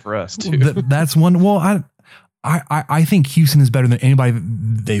the same for us too. That's one. Well, I think Houston is better than anybody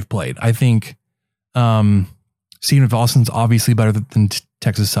they've played. I think Stephen F. Austin's obviously better than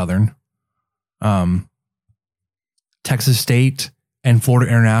Texas Southern. Texas State and Florida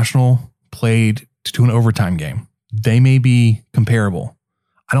International played to an overtime game. They may be comparable.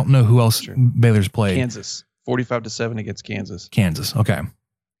 I don't know who else Baylor's played. Kansas, 45-7 against Kansas. Kansas, okay.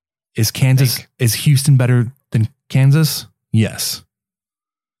 Is Houston better than Kansas? Yes.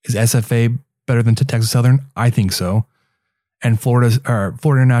 Is SFA better than Texas Southern? I think so. And Florida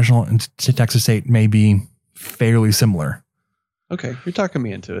International and Texas State may be fairly similar. Okay, you're talking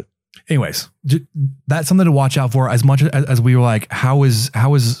me into it. Anyways, that's something to watch out for. As much as we were like, how is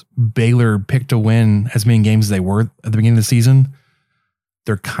Baylor picked to win as many games as they were at the beginning of the season?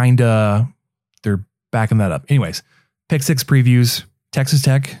 They're backing that up. Anyways, pick 6 previews. Texas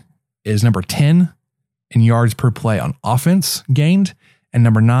Tech is number 10 in yards per play on offense gained and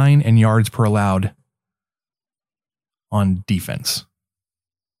number 9 in yards per allowed on defense.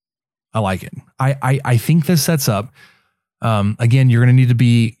 I like it. I think this sets up. Again, you're going to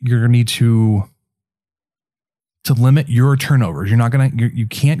need to limit your turnovers. You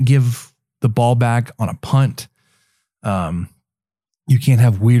can't give the ball back on a punt. You can't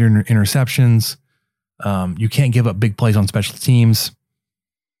have weird interceptions. You can't give up big plays on special teams.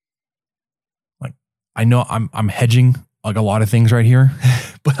 Like, I know I'm hedging like a lot of things right here,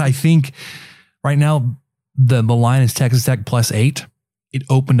 but I think right now the line is Texas Tech +8. It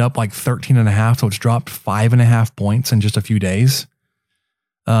opened up like 13.5, so it's dropped 5.5 points in just a few days.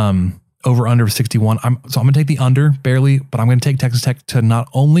 Over under 61. I'm going to take the under barely, but I'm going to take Texas Tech to not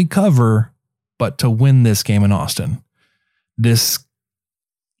only cover, but to win this game in Austin.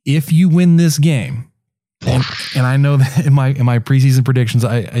 If you win this game, and I know that in my preseason predictions,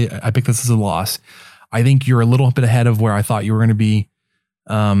 I picked this as a loss. I think you're a little bit ahead of where I thought you were going to be.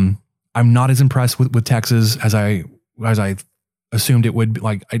 I'm not as impressed with Texas as I assumed it would be.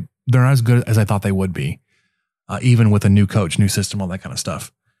 Like they're not as good as I thought they would be, even with a new coach, new system, all that kind of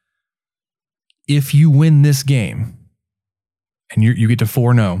stuff. If you win this game and you get to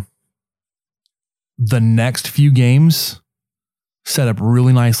 4-0, the next few games set up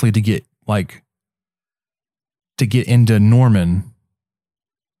really nicely to get into Norman,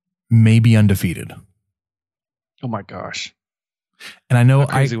 maybe undefeated. Oh my gosh. And I know how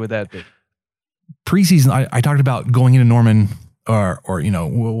crazy would that be? Preseason, I talked about going into Norman or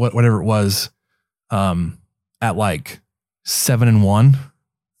whatever it was, at like 7-1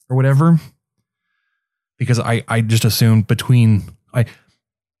 or whatever, because I just assumed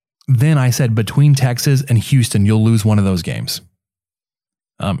I said between Texas and Houston, you'll lose one of those games.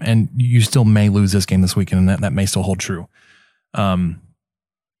 And you still may lose this game this weekend, and that may still hold true.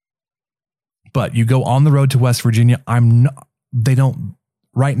 But you go on the road to West Virginia.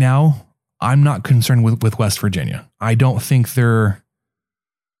 Right now, I'm not concerned with West Virginia. I don't think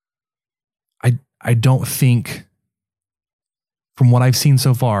from what I've seen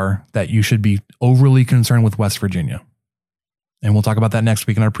so far that you should be overly concerned with West Virginia. And we'll talk about that next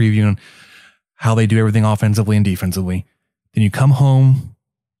week in our preview and how they do everything offensively and defensively. Then you come home,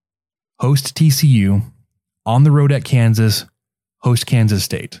 host TCU, on the road at Kansas, host Kansas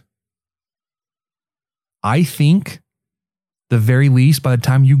State. I think the very least, by the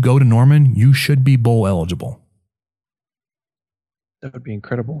time you go to Norman, you should be bowl eligible. That would be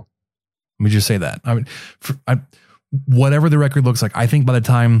incredible. Let me just say that. I mean, whatever the record looks like, I think by the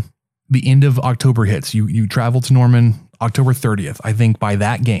time the end of October hits, you travel to Norman October 30th. I think by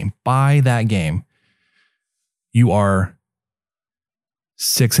that game, you are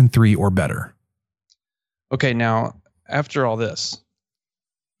 6-3 or better. Okay, now after all this,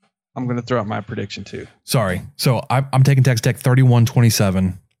 I'm going to throw out my prediction too. Sorry. So I'm taking Texas Tech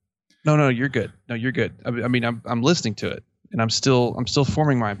 31-27. No, you're good. No, you're good. I mean, I'm listening to it, and I'm still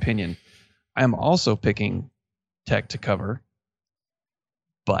forming my opinion. I am also picking Tech to cover.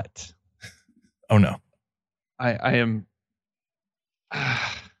 But oh no, I am.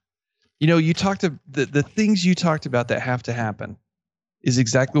 You talked to the things you talked about that have to happen is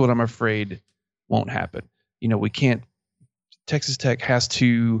exactly what I'm afraid won't happen. We can't. Texas Tech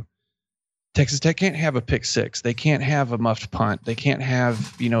can't have a pick six. They can't have a muffed punt. They can't have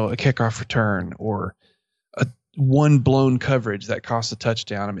a kickoff return or one blown coverage that costs a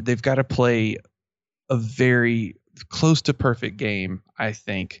touchdown. I mean, they've got to play a very close to perfect game, I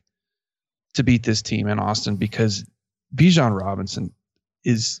think, to beat this team in Austin, because Bijan Robinson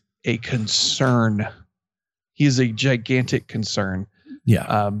is a concern. He is a gigantic concern.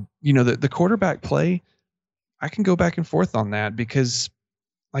 Yeah. The quarterback play, I can go back and forth on that because,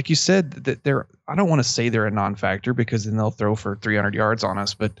 like you said, that I don't want to say they're a non-factor because then they'll throw for 300 yards on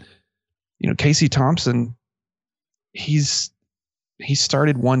us. But, Casey Thompson, he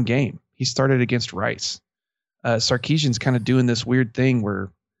started one game. He started against Rice. Sarkisian's kind of doing this weird thing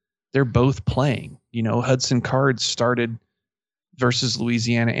where they're both playing. Hudson Card started versus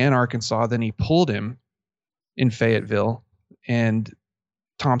Louisiana and Arkansas. Then he pulled him in Fayetteville, and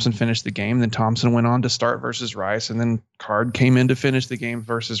Thompson finished the game. Then Thompson went on to start versus Rice, and then Card came in to finish the game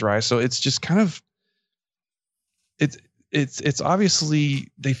versus Rice. So it's just kind of it's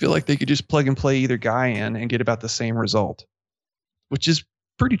obviously they feel like they could just plug and play either guy in and get about the same result, which is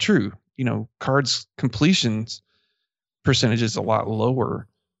pretty true. Card's completions percentage is a lot lower,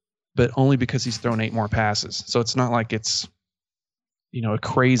 but only because he's thrown 8 more passes. So it's not like it's a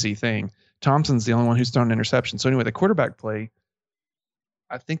crazy thing. Thompson's the only one who's thrown an interception. So anyway, the quarterback play,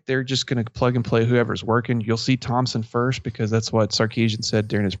 I think they're just going to plug and play whoever's working. You'll see Thompson first because that's what Sarkisian said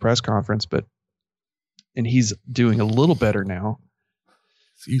during his press conference, and he's doing a little better now.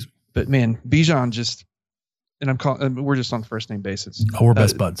 Excuse me. But man, Bijan just, and we're just on first name basis. Oh, we're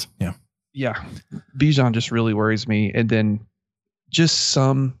best buds. Yeah. Yeah. Bijan just really worries me. And then just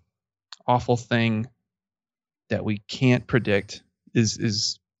some awful thing that we can't predict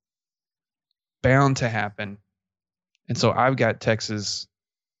is bound to happen. And so I've got Texas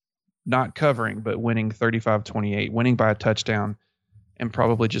not covering, but winning 35-28, winning by a touchdown, and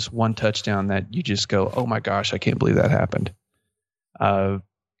probably just one touchdown that you just go, oh my gosh, I can't believe that happened. I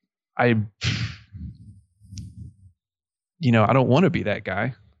don't want to be that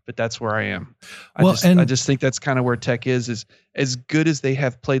guy, but that's where I am. I just think that's kind of where Tech is as good as they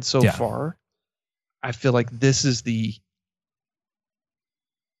have played so far. I feel like this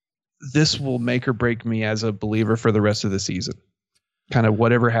will make or break me as a believer for the rest of the season. Kind of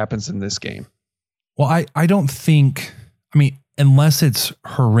whatever happens in this game. Well, I don't think, unless it's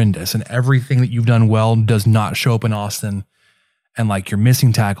horrendous and everything that you've done well does not show up in Austin, and like you're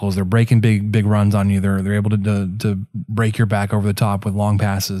missing tackles, they're breaking big runs on you, they're able to break your back over the top with long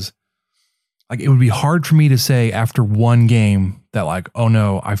passes. Like, it would be hard for me to say after one game that like, oh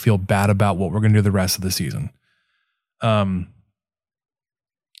no, I feel bad about what we're going to do the rest of the season.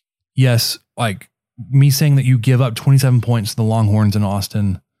 Yes, like me saying that you give up 27 points to the Longhorns in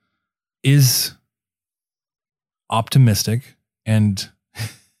Austin is optimistic and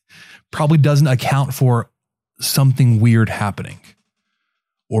probably doesn't account for something weird happening,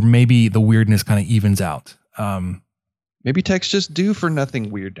 or maybe the weirdness kind of evens out. Maybe Tech's just due for nothing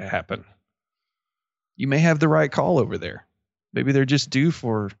weird to happen. You may have the right call over there. Maybe they're just due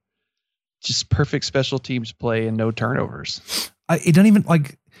for just perfect special teams play and no turnovers. It doesn't even,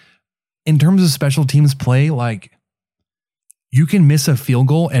 like, in terms of special teams play, like, you can miss a field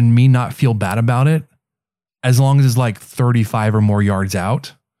goal and me not feel bad about it as long as it's like 35 or more yards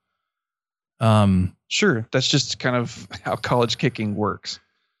out. Sure, that's just kind of how college kicking works.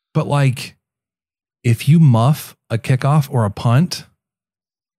 But like, if you muff a kickoff or a punt,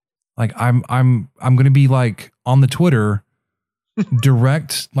 like I'm going to be like on the Twitter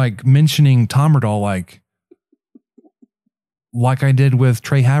direct, like mentioning Tommerdahl, like I did with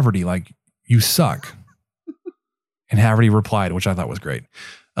Trey Haverty, like, you suck. And Haverty replied, which I thought was great.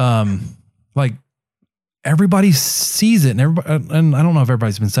 Like, everybody sees it, and I don't know if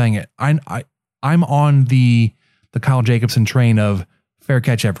everybody's been saying it. I'm on the Kyle Jacobson train of fair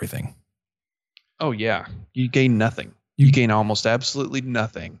catch everything. Oh yeah, you gain nothing. You gain almost absolutely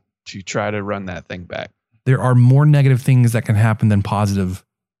nothing to try to run that thing back. There are more negative things that can happen than positive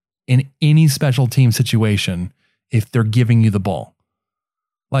in any special team situation if they're giving you the ball.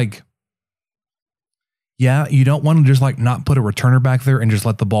 Like, yeah, you don't want to just like not put a returner back there and just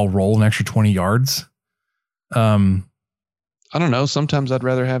let the ball roll an extra 20 yards. I don't know. Sometimes I'd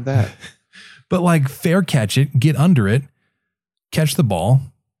rather have that. But like, fair catch it, get under it, catch the ball.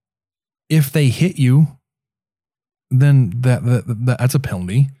 If they hit you, then that's a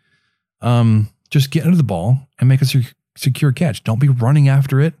penalty. Just get under the ball and make a secure catch. Don't be running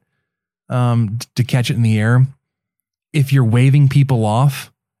after it to catch it in the air. If you're waving people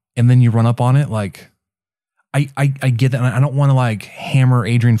off and then you run up on it, like I get that. And I don't want to like hammer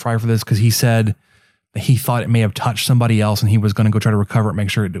Adrian Fry for this because he said that he thought it may have touched somebody else and he was going to go try to recover it, make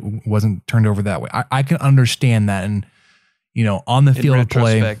sure it wasn't turned over that way. I can understand that. And, you know, on the field of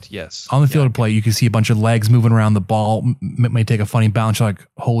play, yes. On the field of play, you can see a bunch of legs moving around the ball. May take a funny bounce. You're like,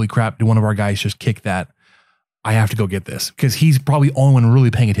 holy crap, did one of our guys just kick that? I have to go get this, because he's probably the only one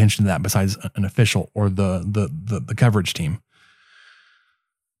really paying attention to that besides an official or the coverage team.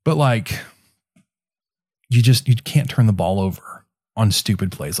 But like, you can't turn the ball over on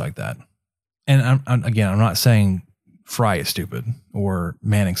stupid plays like that. And I'm not saying Fry is stupid or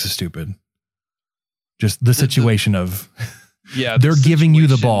Mannix is stupid. Just the situation of they're giving you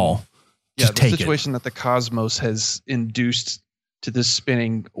the ball. Just take it. The situation that the Cosmos has induced to this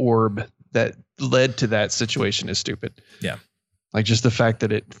spinning orb that led to that situation is stupid. Yeah. Like just the fact that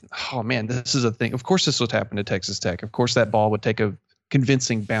this is a thing. Of course this would happen to Texas Tech. Of course that ball would take a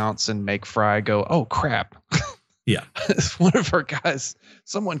convincing bounce and make Fry go, oh crap. Yeah. One of our guys,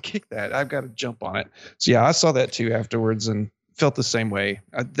 someone kicked that. I've got to jump on it. So yeah, I saw that too afterwards and felt the same way.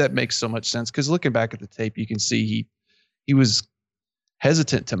 That makes so much sense, because looking back at the tape, you can see he was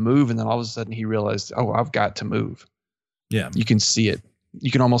hesitant to move, and then all of a sudden he realized, oh, I've got to move. Yeah. You can see it.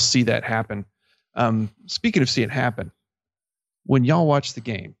 You can almost see that happen. Speaking of see it happen, when y'all watch the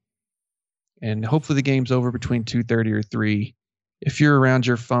game, and hopefully the game's over between 2:30 or 3, if you're around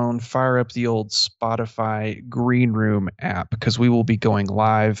your phone, fire up the old Spotify Green Room app, because we will be going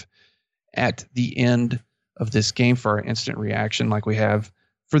live at the end of this game for our instant reaction like we have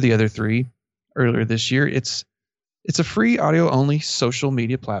for the other 3 earlier this year. It's a free audio-only social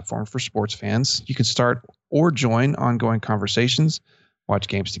media platform for sports fans. You can start or join ongoing conversations, watch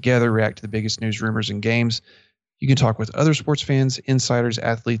games together, react to the biggest news, rumors, and games. You can talk with other sports fans, insiders,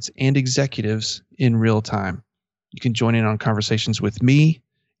 athletes, and executives in real time. You can join in on conversations with me,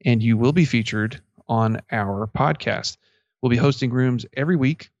 and you will be featured on our podcast. We'll be hosting rooms every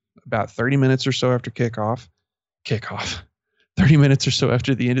week, about 30 minutes or so after kickoff. 30 minutes or so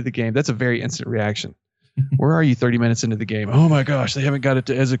after the end of the game. That's a very instant reaction. Where are you 30 minutes into the game? Oh my gosh, they haven't got it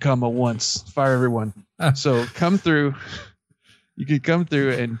to Ezekama once. Fire everyone. So come through. You can come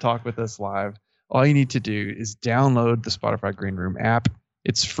through and talk with us live. All you need to do is download the Spotify Green Room app.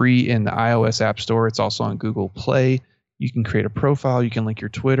 It's free in the iOS App Store. It's also on Google Play. You can create a profile. You can link your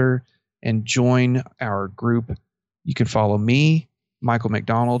Twitter and join our group. You can follow me, Michael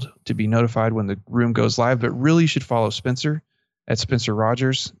McDonald, to be notified when the room goes live. But really, you should follow Spencer at Spencer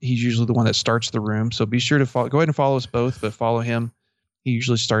Rogers. He's usually the one that starts the room. So be sure to go ahead and follow us both, but follow him. He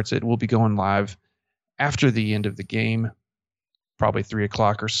usually starts it. We'll be going live after the end of the game, probably 3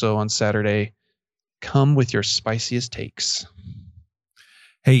 o'clock or so on Saturday. Come with your spiciest takes.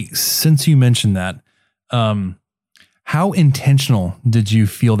 Hey, since you mentioned that, how intentional did you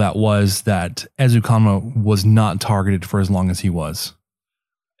feel that was that Ezukanma was not targeted for as long as he was?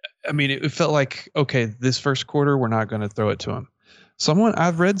 I mean, it felt like, okay, this first quarter, we're not going to throw it to him.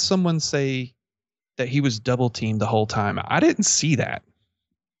 I've read someone say that he was double teamed the whole time. I didn't see that.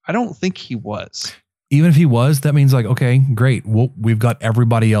 I don't think he was. Even if he was, that means like, okay, great. We've got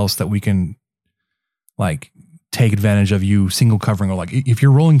everybody else that we can like take advantage of you single covering, or like if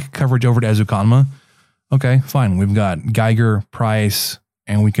you're rolling coverage over to Ezukanma, okay, fine. We've got Geiger, Price,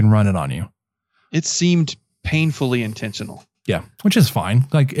 and we can run it on you. It seemed painfully intentional. Yeah, which is fine.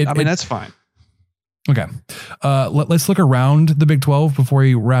 Like, that's fine. Okay. Let's look around the Big 12 before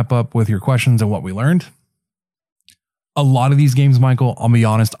we wrap up with your questions and what we learned. A lot of these games, Michael, I'll be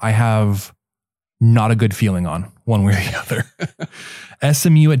honest, I have not a good feeling on one way or the other.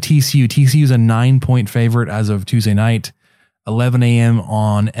 SMU at TCU. TCU is a 9-point favorite as of Tuesday night, 11 a.m.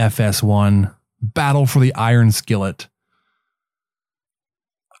 on FS1. Battle for the Iron Skillet.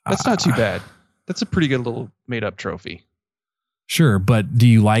 That's not too bad. That's a pretty good little made-up trophy. Sure, but do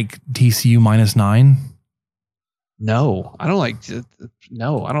you like TCU -9? No, I don't like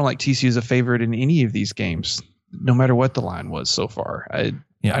TCU as a favorite in any of these games, no matter what the line was so far. I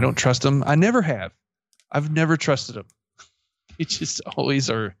don't trust them. I never have. I've never trusted them. It just always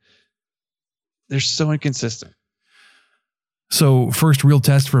are. They're so inconsistent. So first real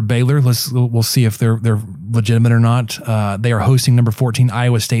test for Baylor. We'll see if they're legitimate or not. They are hosting number 14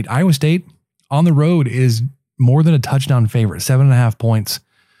 Iowa State. Iowa State on the road is more than a touchdown favorite, 7.5 points,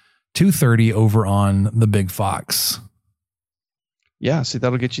 230 over on the Big Fox. Yeah, see,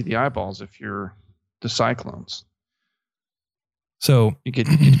 that'll get you the eyeballs if you're the Cyclones. So you get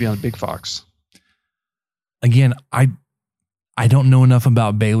to be on the Big Fox. Again, I don't know enough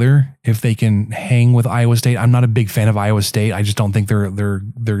about Baylor if they can hang with Iowa State. I'm not a big fan of Iowa State. I just don't think they're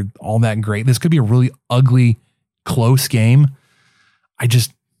all that great. This could be a really ugly, close game.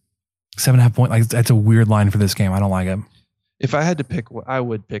 7.5 point. Like, that's a weird line for this game. I don't like it. If I had to pick, I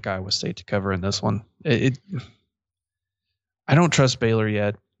would pick Iowa State to cover in this one. I don't trust Baylor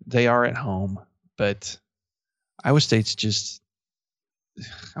yet. They are at home, but Iowa State's just,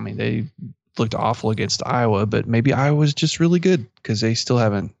 I mean, they looked awful against Iowa, but maybe Iowa's just really good because they still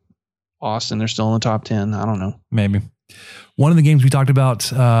haven't lost and they're still in the top 10. I don't know. Maybe. One of the games we talked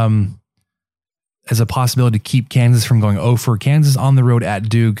about as a possibility to keep Kansas from going 0 Kansas on the road at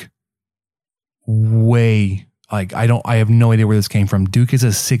Duke. I have no idea where this came from. Duke is a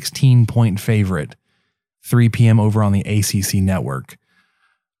 16-point favorite, 3 p.m. over on the ACC network.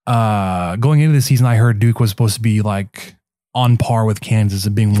 Going into the season, I heard Duke was supposed to be like on par with Kansas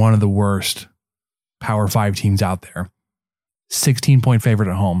and being one of the worst Power 5 teams out there. 16-point favorite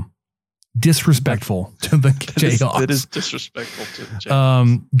at home. Disrespectful to the Jayhawks. That is disrespectful to the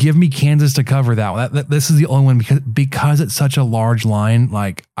Jayhawks. Give me Kansas to cover that one. This is the only one because it's such a large line.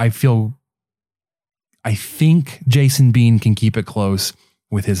 Like, I think Jason Bean can keep it close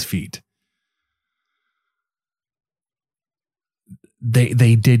with his feet.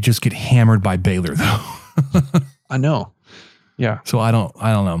 They did just get hammered by Baylor though. I know. Yeah. So I don't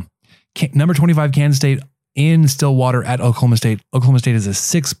know. Number 25 Kansas State in Stillwater at Oklahoma State. Oklahoma State is a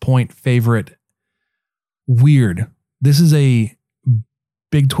 6-point favorite. Weird. This is a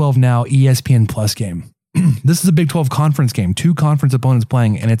Big 12 Now ESPN Plus game. This is a Big 12 conference game. 2 conference opponents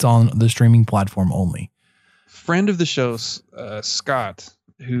playing, and it's on the streaming platform only. Friend of the show, Scott,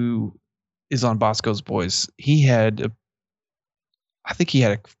 who is on Bosco's Boys, I think he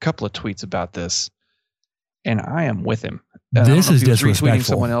had a couple of tweets about this, and I am with him. This is disrespectful. Retweeting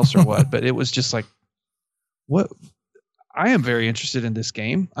someone else or what, but it was just like, what? I am very interested in this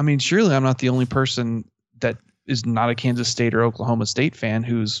game. I mean, surely I'm not the only person that is not a Kansas State or Oklahoma State fan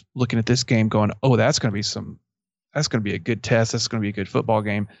who's looking at this game going, oh, that's going to be a good test. That's going to be a good football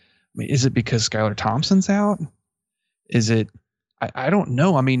game. I mean, is it because Skylar Thompson's out? Is it? I don't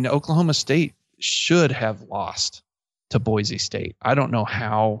know. I mean, Oklahoma State should have lost to Boise State. I don't know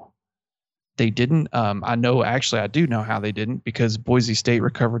how they didn't. I do know how they didn't, because Boise State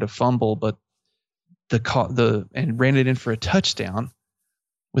recovered a fumble, but and ran it in for a touchdown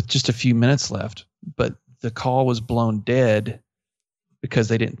with just a few minutes left. But the call was blown dead because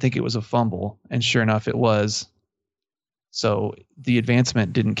they didn't think it was a fumble, and sure enough, it was. So the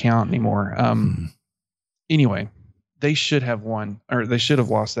advancement didn't count anymore. Anyway, they should have won, or they should have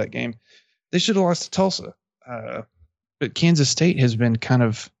lost that game. They should have lost to Tulsa. But Kansas State has been kind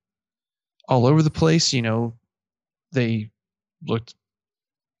of all over the place. You know, they looked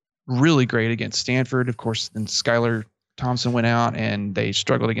really great against Stanford. Of course, then Skylar Thompson went out and they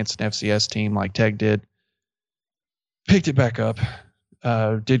struggled against an FCS team like Tech did. Picked it back up.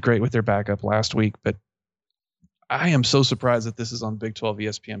 Did great with their backup last week, but I am so surprised that this is on Big 12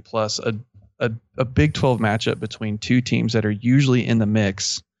 ESPN Plus, a Big 12 matchup between two teams that are usually in the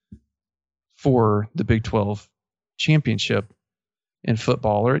mix for the Big 12 championship in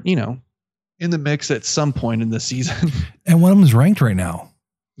football, or, you know, in the mix at some point in the season. And one of them is ranked right now.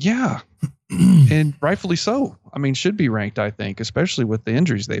 Yeah. And rightfully so. I mean, should be ranked, I think, especially with the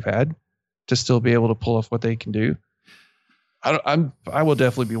injuries they've had, to still be able to pull off what they can do. I will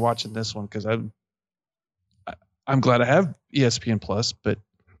definitely be watching this one because I'm glad I have ESPN Plus, but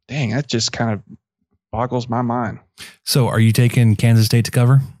dang, that just kind of boggles my mind. So are you taking Kansas State to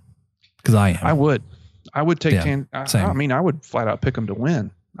cover? Because I am. I would take same. I would flat out pick them to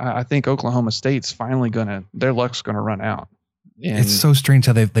win. I think Oklahoma State's finally their luck's gonna run out. And it's so strange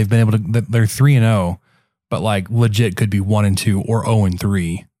how they've been able to. They're 3-0, but like legit could be 1-2 or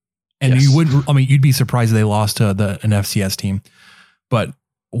 0-3. And yes. You wouldn't. I mean, you'd be surprised they lost to an FCS team, but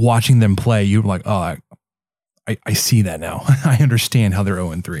watching them play, you're like, oh, I see that now. I understand how they're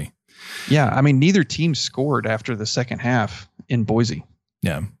 0-3. Yeah, I mean, neither team scored after the second half in Boise.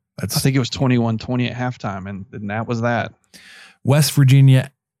 Yeah, I think it was 21-20 at halftime, and that was that. West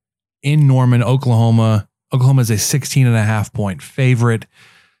Virginia in Norman, Oklahoma. Oklahoma is a 16.5-point favorite.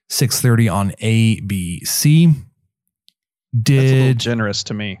 6:30 on ABC. That's a little generous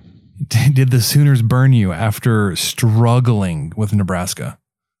to me. Did the Sooners burn you after struggling with Nebraska?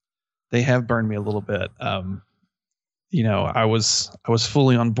 They have burned me a little bit. You know, I was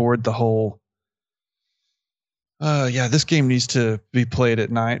fully on board the whole. This game needs to be played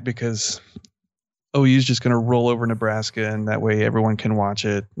at night because OU's just going to roll over Nebraska, and that way everyone can watch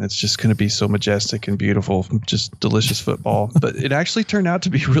it. It's just going to be so majestic and beautiful, just delicious football. But it actually turned out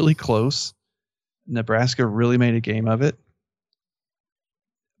to be really close. Nebraska really made a game of it.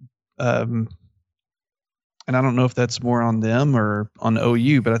 And I don't know if that's more on them or on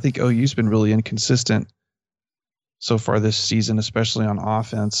OU, but I think OU's been really inconsistent so far this season, especially on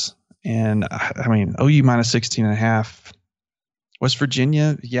offense. And I mean, OU minus 16.5. West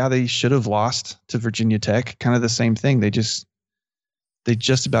Virginia, yeah, they should have lost to Virginia Tech. Kind of the same thing. They just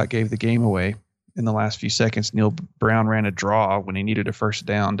about gave the game away in the last few seconds. Neil Brown ran a draw when he needed a first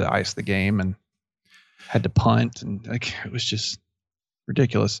down to ice the game and had to punt, and like it was just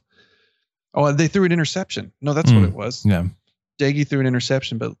ridiculous. Oh, they threw an interception. No, that's what it was. Yeah. Daggy threw an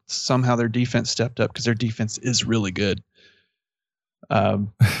interception, but somehow their defense stepped up because their defense is really good. So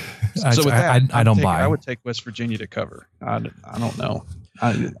with that, I don't buy. I would take West Virginia to cover. I don't know.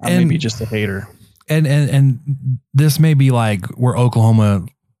 I may be just a hater. And this may be like where Oklahoma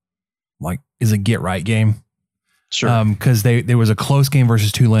like is a get right game. Sure. Because there was a close game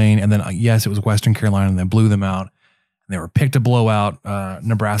versus Tulane, and then yes, it was Western Carolina, and they blew them out. And they were picked to blow out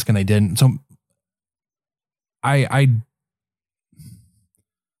Nebraska, and they didn't. So I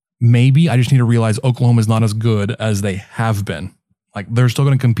just need to realize Oklahoma is not as good as they have been. Like they're still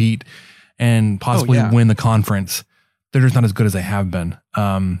going to compete and possibly win the conference. They're just not as good as they have been.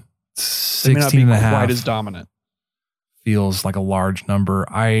 16 and a half quite as dominant. Feels like a large number.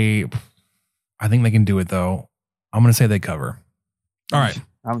 I think they can do it though. I'm going to say they cover. All right.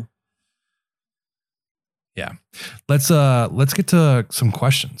 Yeah. Let's get to some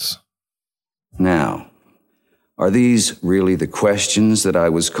questions. Now, are these really the questions that I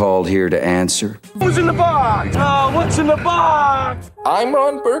was called here to answer? Who's in the box? Oh, what's in the box? I'm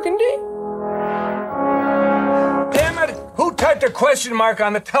Ron Burgundy. Damn it! Who typed a question mark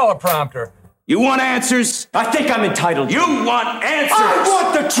on the teleprompter? You want answers? I think I'm entitled. You want answers? I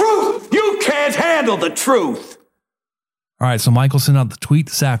want the truth! You can't handle the truth! All right, so Michael sent out the tweet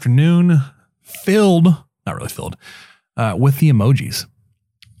this afternoon, not really filled, with the emojis.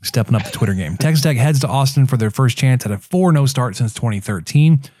 Stepping up the Twitter game. Texas Tech heads to Austin for their first chance at a 4-0 start since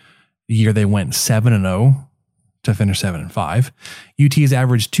 2013. The year they went 7-0 to finish 7-5. UT has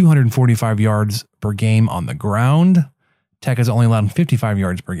averaged 245 yards per game on the ground. Tech has only allowed 55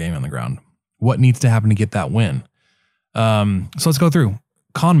 yards per game on the ground. What needs to happen to get that win? So let's go through.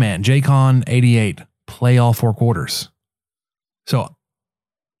 Conman, JCon88, play all 4 quarters. So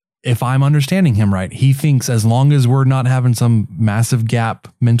if I'm understanding him right, he thinks as long as we're not having some massive gap,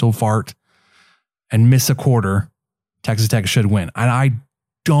 mental fart, and miss a quarter, Texas Tech should win. And I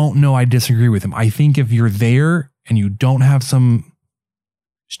don't know. I disagree with him. I think if you're there and you don't have some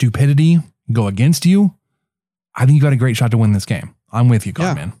stupidity go against you, I think you got a great shot to win this game. I'm with you,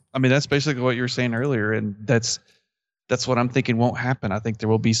 Conman. Yeah. I mean, that's basically what you were saying earlier. And that's what I'm thinking won't happen. I think there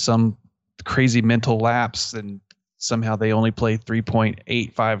will be some crazy mental lapse and somehow they only play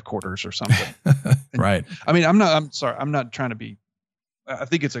 3.85 quarters or something. Right. I mean, I'm sorry. I'm not trying to be, I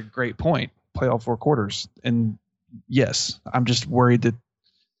think it's a great point. Play all 4 quarters. And yes, I'm just worried that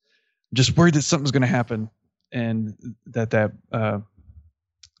something's going to happen and that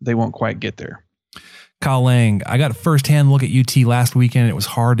they won't quite get there. Kyle Lang, I got a firsthand look at UT last weekend. It was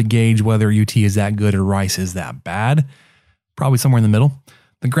hard to gauge whether UT is that good or Rice is that bad. Probably somewhere in the middle.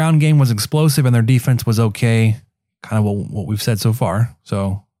 The ground game was explosive and their defense was okay. Kind of what we've said so far.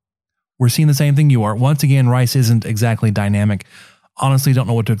 So we're seeing the same thing you are. Once again, Rice isn't exactly dynamic. Honestly, don't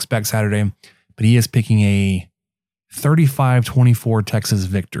know what to expect Saturday, but he is picking a 35-24 Texas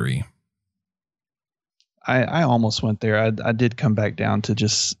victory. I almost went there. I did come back down to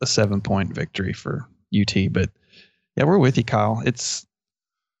just a 7-point victory for UT, but yeah, we're with you, Kyle.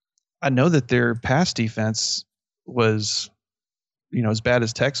 I know that their pass defense was, as bad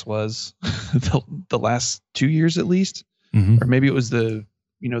as Tex was the last 2 years at least, or maybe it was the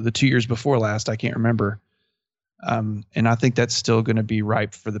 2 years before last. I can't remember. And I think that's still going to be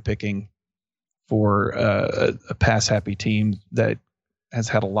ripe for the picking for a pass happy team that has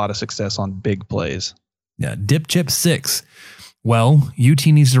had a lot of success on big plays. Yeah. Dip Chip 6. Well, UT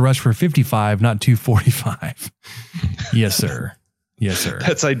needs to rush for 55, not 245. Yes, sir. Yes, sir.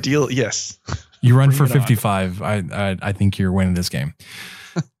 That's ideal. Yes. You run for 55. I think you're winning this game.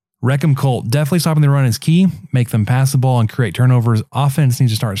 Wreckham Colt, definitely stopping the run is key. Make them pass the ball and create turnovers. Offense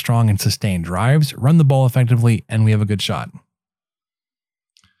needs to start strong and sustain drives. Run the ball effectively, and we have a good shot.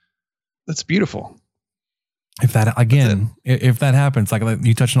 That's beautiful. If that happens, like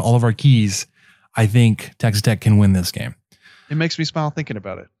you touched on all of our keys, I think Texas Tech can win this game. It makes me smile thinking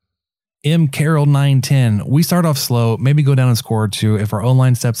about it. M. Carroll 910. We start off slow, maybe go down and score 2. If our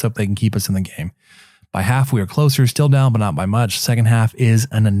O-line steps up, they can keep us in the game. By half, we are closer, still down, but not by much. Second half is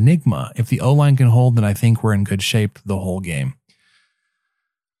an enigma. If the O-line can hold, then I think we're in good shape the whole game.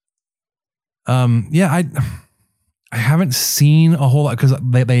 I I haven't seen a whole lot because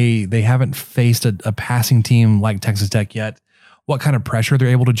they haven't faced a passing team like Texas Tech yet. What kind of pressure they're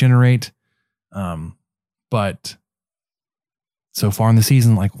able to generate. But so far in the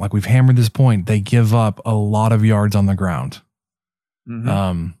season, like we've hammered this point, they give up a lot of yards on the ground.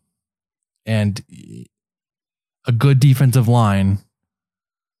 Mm-hmm. And a good defensive line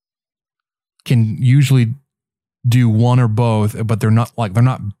can usually do one or both, but they're not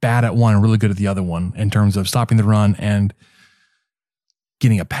bad at one and really good at the other one in terms of stopping the run and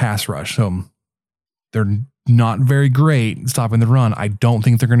getting a pass rush. So they're not very great stopping the run. I don't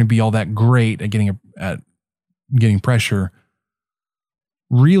think they're going to be all that great at getting pressure.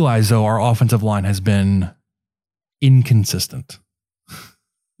 Realize though, our offensive line has been inconsistent.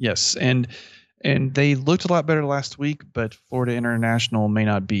 Yes, and they looked a lot better last week, but Florida International may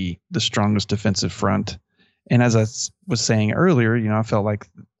not be the strongest defensive front. And as I was saying earlier, I felt like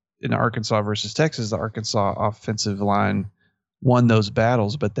in Arkansas versus Texas, the Arkansas offensive line won those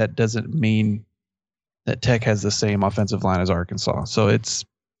battles, but that doesn't mean that Tech has the same offensive line as Arkansas. So it's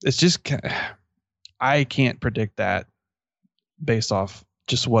just, I can't predict that based off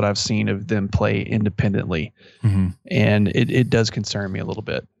just what I've seen of them play independently. Mm-hmm. And it does concern me a little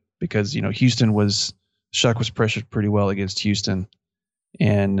bit because, Shuck was pressured pretty well against Houston.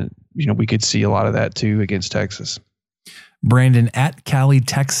 And, we could see a lot of that too against Texas. Brandon at Cali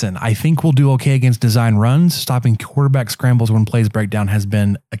Texan. I think we'll do okay against design runs. Stopping quarterback scrambles when plays break down has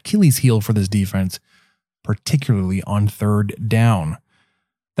been Achilles heel for this defense, particularly on third down.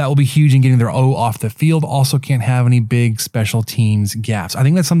 That will be huge in getting their O off the field. Also can't have any big special teams gaps. I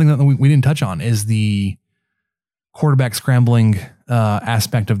think that's something that we didn't touch on is the quarterback scrambling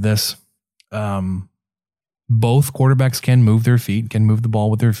aspect of this. Both quarterbacks can move their feet, can move the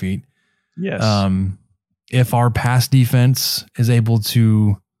ball with their feet. Yes. If our pass defense is able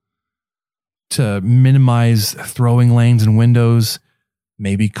to minimize throwing lanes and windows,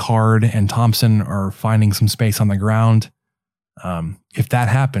 maybe Card and Thompson are finding some space on the ground. If that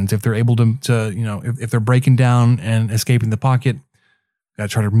happens, if they're able to if they're breaking down and escaping the pocket, got to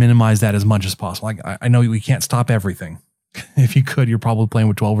try to minimize that as much as possible. I know we can't stop everything. If you could, you're probably playing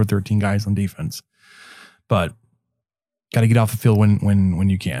with 12 or 13 guys on defense. But got to get off the field when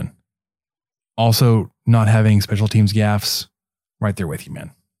you can. Also, not having special teams gaffes, right there with you,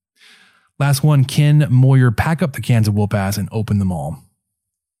 man. Last one, Ken Moyer, pack up the cans of whoop ass and open them all.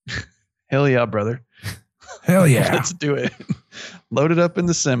 Hell yeah, brother. Hell yeah. Let's do it. Load it up in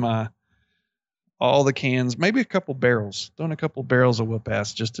the semi. All the cans, maybe a couple barrels. Throw in a couple barrels of whoop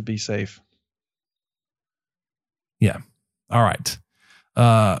ass just to be safe. Yeah. All right.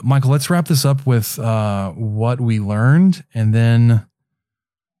 Michael, let's wrap this up with what we learned, and then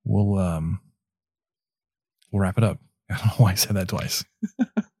we'll wrap it up. I don't know why I said that twice.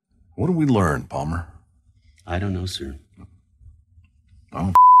 What did we learn, Palmer? I don't know, sir. I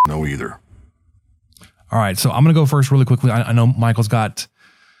don't know either. All right, so I'm going to go first really quickly. I know Michael's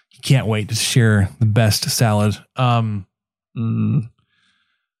he can't wait to share the best salad. I'm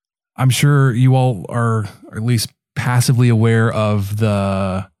sure you all are at least passively aware of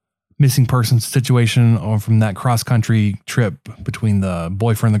the missing persons situation or from that cross-country trip between the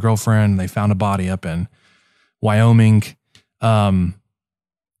boyfriend and the girlfriend. They found a body up in Wyoming.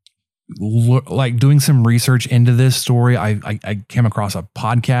 Like doing some research into this story, I came across a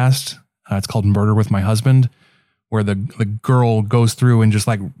podcast. It's called Murder with My Husband, where the girl goes through and just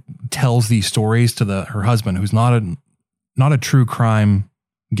like tells these stories to her husband, who's not a true crime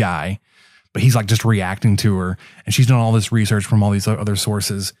guy, but he's like just reacting to her, and she's done all this research from all these other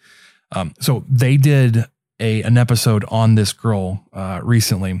sources. So they did an episode on this girl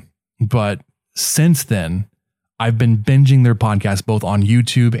recently, but since then I've been binging their podcast both on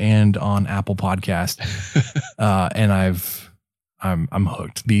YouTube and on Apple Podcast, and I'm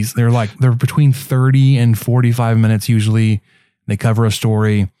hooked. They're between 30 and 45 minutes usually. They cover a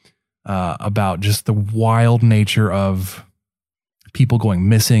story about just the wild nature of people going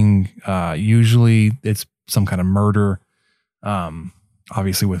missing. Usually it's some kind of murder.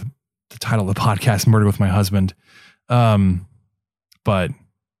 Obviously with the title of the podcast, Murder with My Husband. But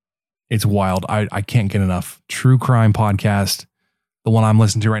it's wild. I can't get enough. True crime podcast. The one I'm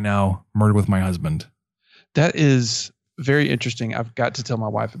listening to right now, Murder with My Husband. That is very interesting. I've got to tell my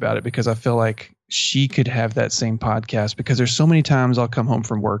wife about it because I feel like she could have that same podcast, because there's so many times I'll come home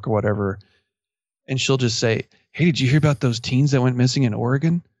from work or whatever, and she'll just say, "Hey, did you hear about those teens that went missing in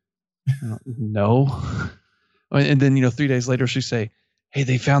Oregon?" No. And then, 3 days later she'll say, "Hey,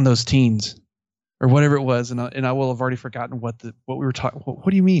 they found those teens," or whatever it was. And I will have already forgotten what we were talking. What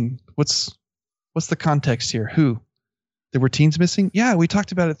do you mean? What's the context here? Who? There were teens missing? Yeah, we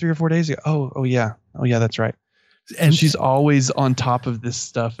talked about it 3 or 4 days ago. Oh yeah. Oh yeah, that's right. And she's always on top of this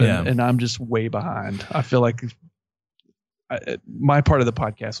stuff, and I'm just way behind. I feel like my part of the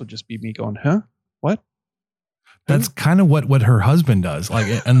podcast will just be me going, huh? What? That's kind of what her husband does.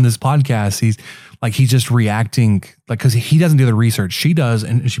 Like in this podcast, he's just reacting, like, because he doesn't do the research. She does,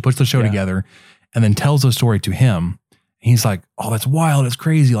 and she puts the show together and then tells the story to him. And he's like, oh, that's wild. It's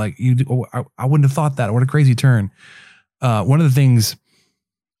crazy. Like I wouldn't have thought that. What a crazy turn. One of the things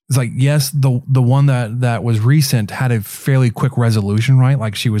is like, yes, the one that was recent had a fairly quick resolution, right?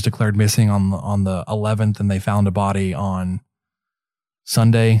 Like she was declared missing on the 11th, and they found a body on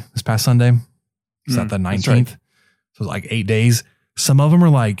this past Sunday. Is that the 19th? Right. So it was like 8 days. Some of them are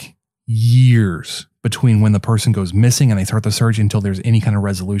like years between when the person goes missing and they start the search until there's any kind of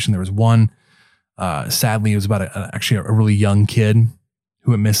resolution. There was one, sadly, it was about actually a really young kid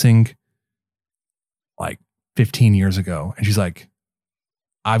who went missing like 15 years ago. And she's like,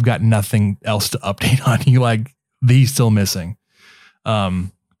 I've got nothing else to update on you. Like, he's still missing.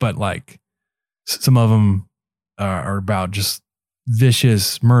 But like some of them are about just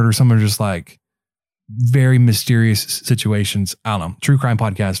vicious murder. Some are just like very mysterious situations. I don't know. True crime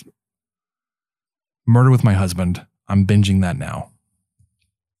podcast. Murder with My Husband. I'm binging that now.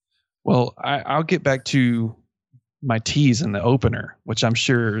 Well, I'll get back to my tease in the opener, which I'm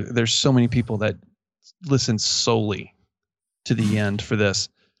sure there's so many people that listen solely to the end for this.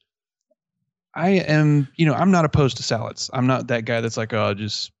 I am, I'm not opposed to salads. I'm not that guy that's like, oh,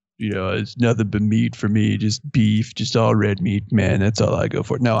 just, it's nothing but meat for me. Just beef, just all red meat, man. That's all I go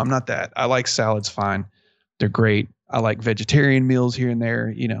for. No, I'm not that. I like salads fine. They're great. I like vegetarian meals here and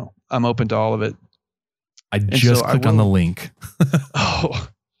there. I'm open to all of it. I just clicked on the link. Oh,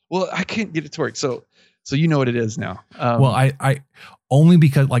 well, I can't get it to work. So you know what it is now. Well, I only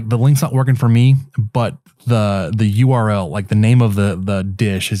because like the link's not working for me, but the URL, like the name of the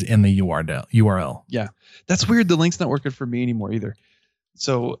dish is in the URL. Yeah. That's weird. The link's not working for me anymore either.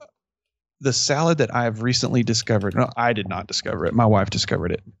 So the salad that I have recently discovered, no, I did not discover it. My wife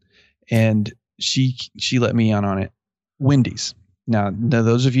discovered it, and she let me in on it. Wendy's. Now,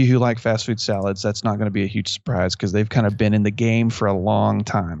 those of you who like fast food salads, that's not going to be a huge surprise because they've kind of been in the game for a long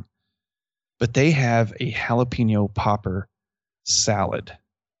time. But they have a jalapeno popper salad,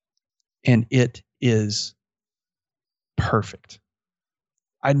 and it is perfect.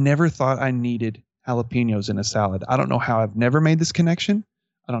 I never thought I needed jalapenos in a salad. I don't know how I've never made this connection.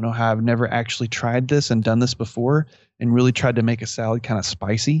 I don't know how I've never actually tried this and done this before and really tried to make a salad kind of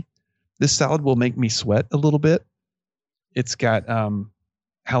spicy. This salad will make me sweat a little bit. It's got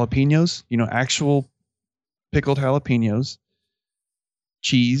jalapenos, actual pickled jalapenos,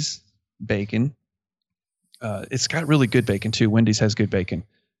 cheese, bacon. It's got really good bacon too. Wendy's has good bacon.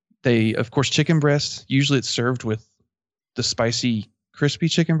 They, of course, chicken breast. Usually it's served with the spicy, crispy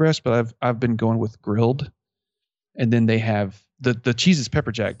chicken breast, but I've been going with grilled. And then they have the cheese is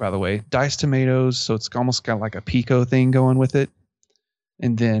pepper jack, by the way, diced tomatoes. So it's almost got like a pico thing going with it.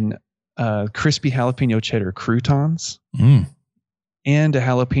 And then crispy jalapeno cheddar croutons and a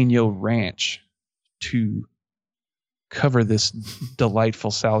jalapeno ranch to cover this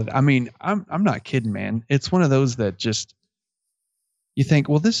delightful salad. I mean, I'm not kidding, man. It's one of those that just, you think,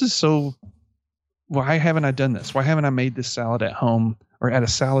 well, this is so, why haven't I done this? Why haven't I made this salad at home or at a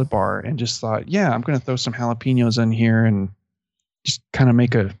salad bar and just thought, yeah, I'm going to throw some jalapenos in here and just kind of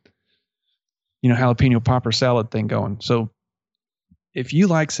make a, jalapeno popper salad thing going. So if you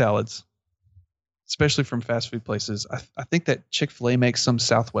like salads, especially from fast food places, I think that Chick-fil-A makes some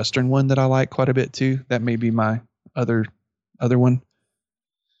Southwestern one that I like quite a bit too. That may be my other one.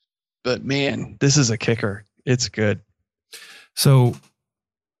 But man, this is a kicker. It's good. So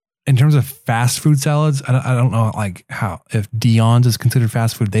in terms of fast food salads, I don't know like how, if Dion's is considered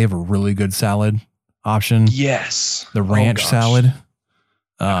fast food, they have a really good salad option. Yes. The ranch salad,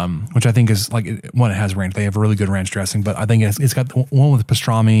 which I think is like, one, it has ranch. They have a really good ranch dressing, but I think it's got one with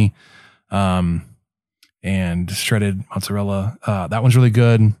pastrami, and shredded mozzarella. That one's really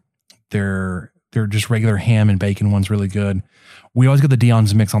good. They're just regular ham and bacon one's really good. We always get the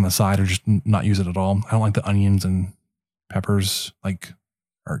Dion's mix on the side or just not use it at all. I don't like the onions and peppers, like,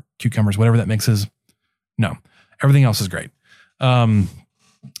 or cucumbers, whatever that mix is. No, everything else is great.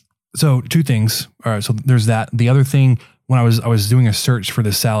 So two things. All right. So there's that. The other thing, when I was doing a search for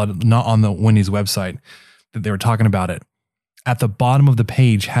this salad, not on the Wendy's website, that they were talking about it, at the bottom of the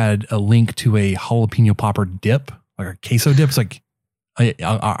page had a link to a jalapeno popper dip, like a queso dip. It's like, I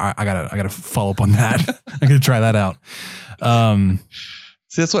gotta follow up on that. I gotta try that out.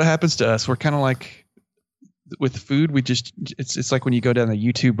 See, that's what happens to us. We're kind of like with food. It's like when you go down the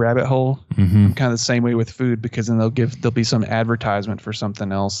YouTube rabbit hole. Mm-hmm. I'm kind of the same way with food because then there'll be some advertisement for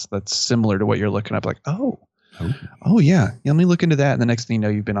something else that's similar to what you're looking up. Like, oh, Oh yeah. Let me look into that. And the next thing you know,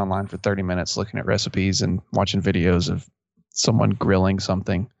 you've been online for 30 minutes looking at recipes and watching videos of someone grilling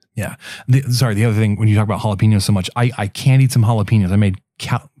something. Yeah. The other thing, when you talk about jalapenos so much, I candied some jalapenos. I made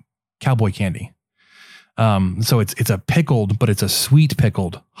cowboy candy. So it's a pickled, but it's a sweet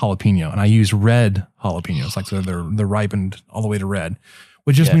pickled jalapeno. And I use red jalapenos, like so they're ripened all the way to red,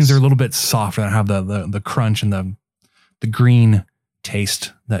 which just means they're a little bit softer and have the crunch and the green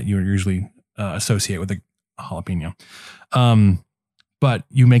taste that you would usually associate with a jalapeno. But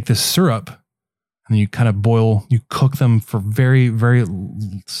you make this syrup and you kind of you cook them for a very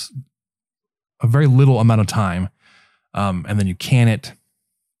little amount of time. And then you can it.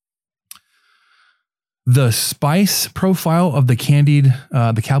 The spice profile of the candied,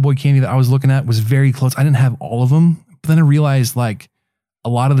 the cowboy candy that I was looking at was very close. I didn't have all of them, but then I realized like a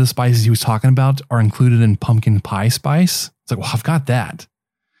lot of the spices he was talking about are included in pumpkin pie spice. It's like, well, I've got that.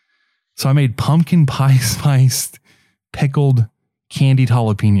 So I made pumpkin pie spiced pickled candied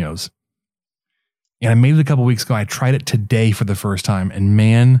jalapenos. And I made it a couple weeks ago. I tried it today for the first time, and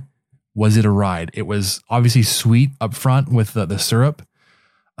man, was it a ride. It was obviously sweet up front with the syrup.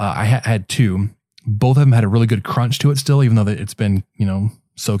 I had two. Both of them had a really good crunch to it still, even though it's been,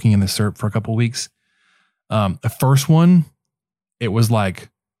 soaking in the syrup for a couple of weeks. The first one, it was like,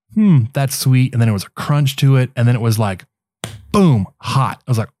 that's sweet. And then it was a crunch to it. And then it was like, boom, hot.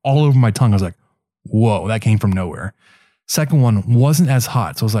 I was like all over my tongue. I was like, whoa, that came from nowhere. Second one wasn't as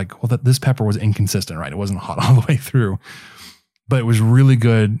hot. So I was like, well, this pepper was inconsistent, right? It wasn't hot all the way through, but it was really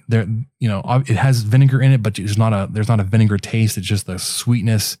good. There, it has vinegar in it, but there's not a vinegar taste. It's just the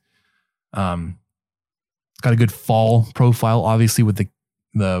sweetness. It's got a good fall profile, obviously, with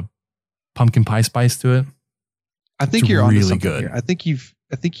the pumpkin pie spice to it. I think it's you're really onto something good. Here. I think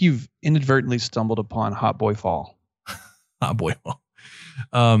you've inadvertently stumbled upon Hot Boy Fall. Hot Boy Fall.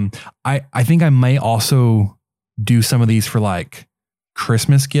 I think I may also do some of these for like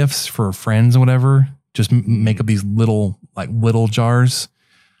Christmas gifts for friends or whatever. Just make up these little jars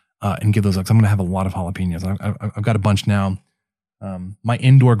and give those. Like, I'm going to have a lot of jalapenos. I've got a bunch now. My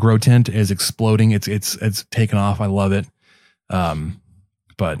indoor grow tent is exploding. It's taken off. I love it.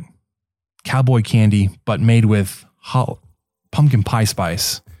 But cowboy candy, but made with pumpkin pie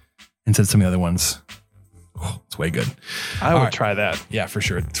spice instead of some of the other ones. Oh, it's way good. I would try that. Yeah, for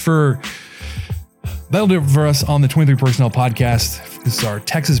sure. That'll do it for us on the 23 Personnel Podcast. This is our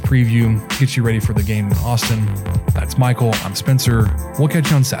Texas preview. Get you ready for the game in Austin. That's Michael. I'm Spencer. We'll catch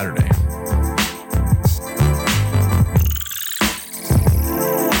you on Saturday.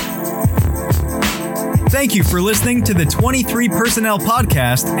 Thank you for listening to the 23 Personnel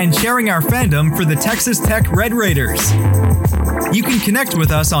Podcast and sharing our fandom for the Texas Tech Red Raiders. You can connect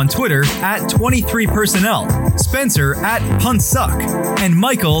with us on Twitter at 23personnel, Spencer at Puntsuck, and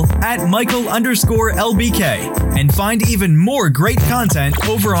Michael at Michael_LBK, and find even more great content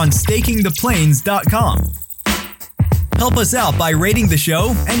over on stakingtheplains.com. Help us out by rating the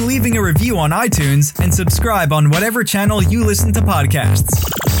show and leaving a review on iTunes, and subscribe on whatever channel you listen to podcasts.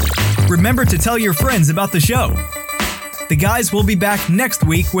 Remember to tell your friends about the show. The guys will be back next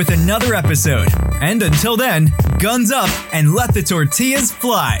week with another episode. And until then, guns up and let the tortillas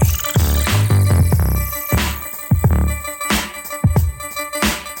fly.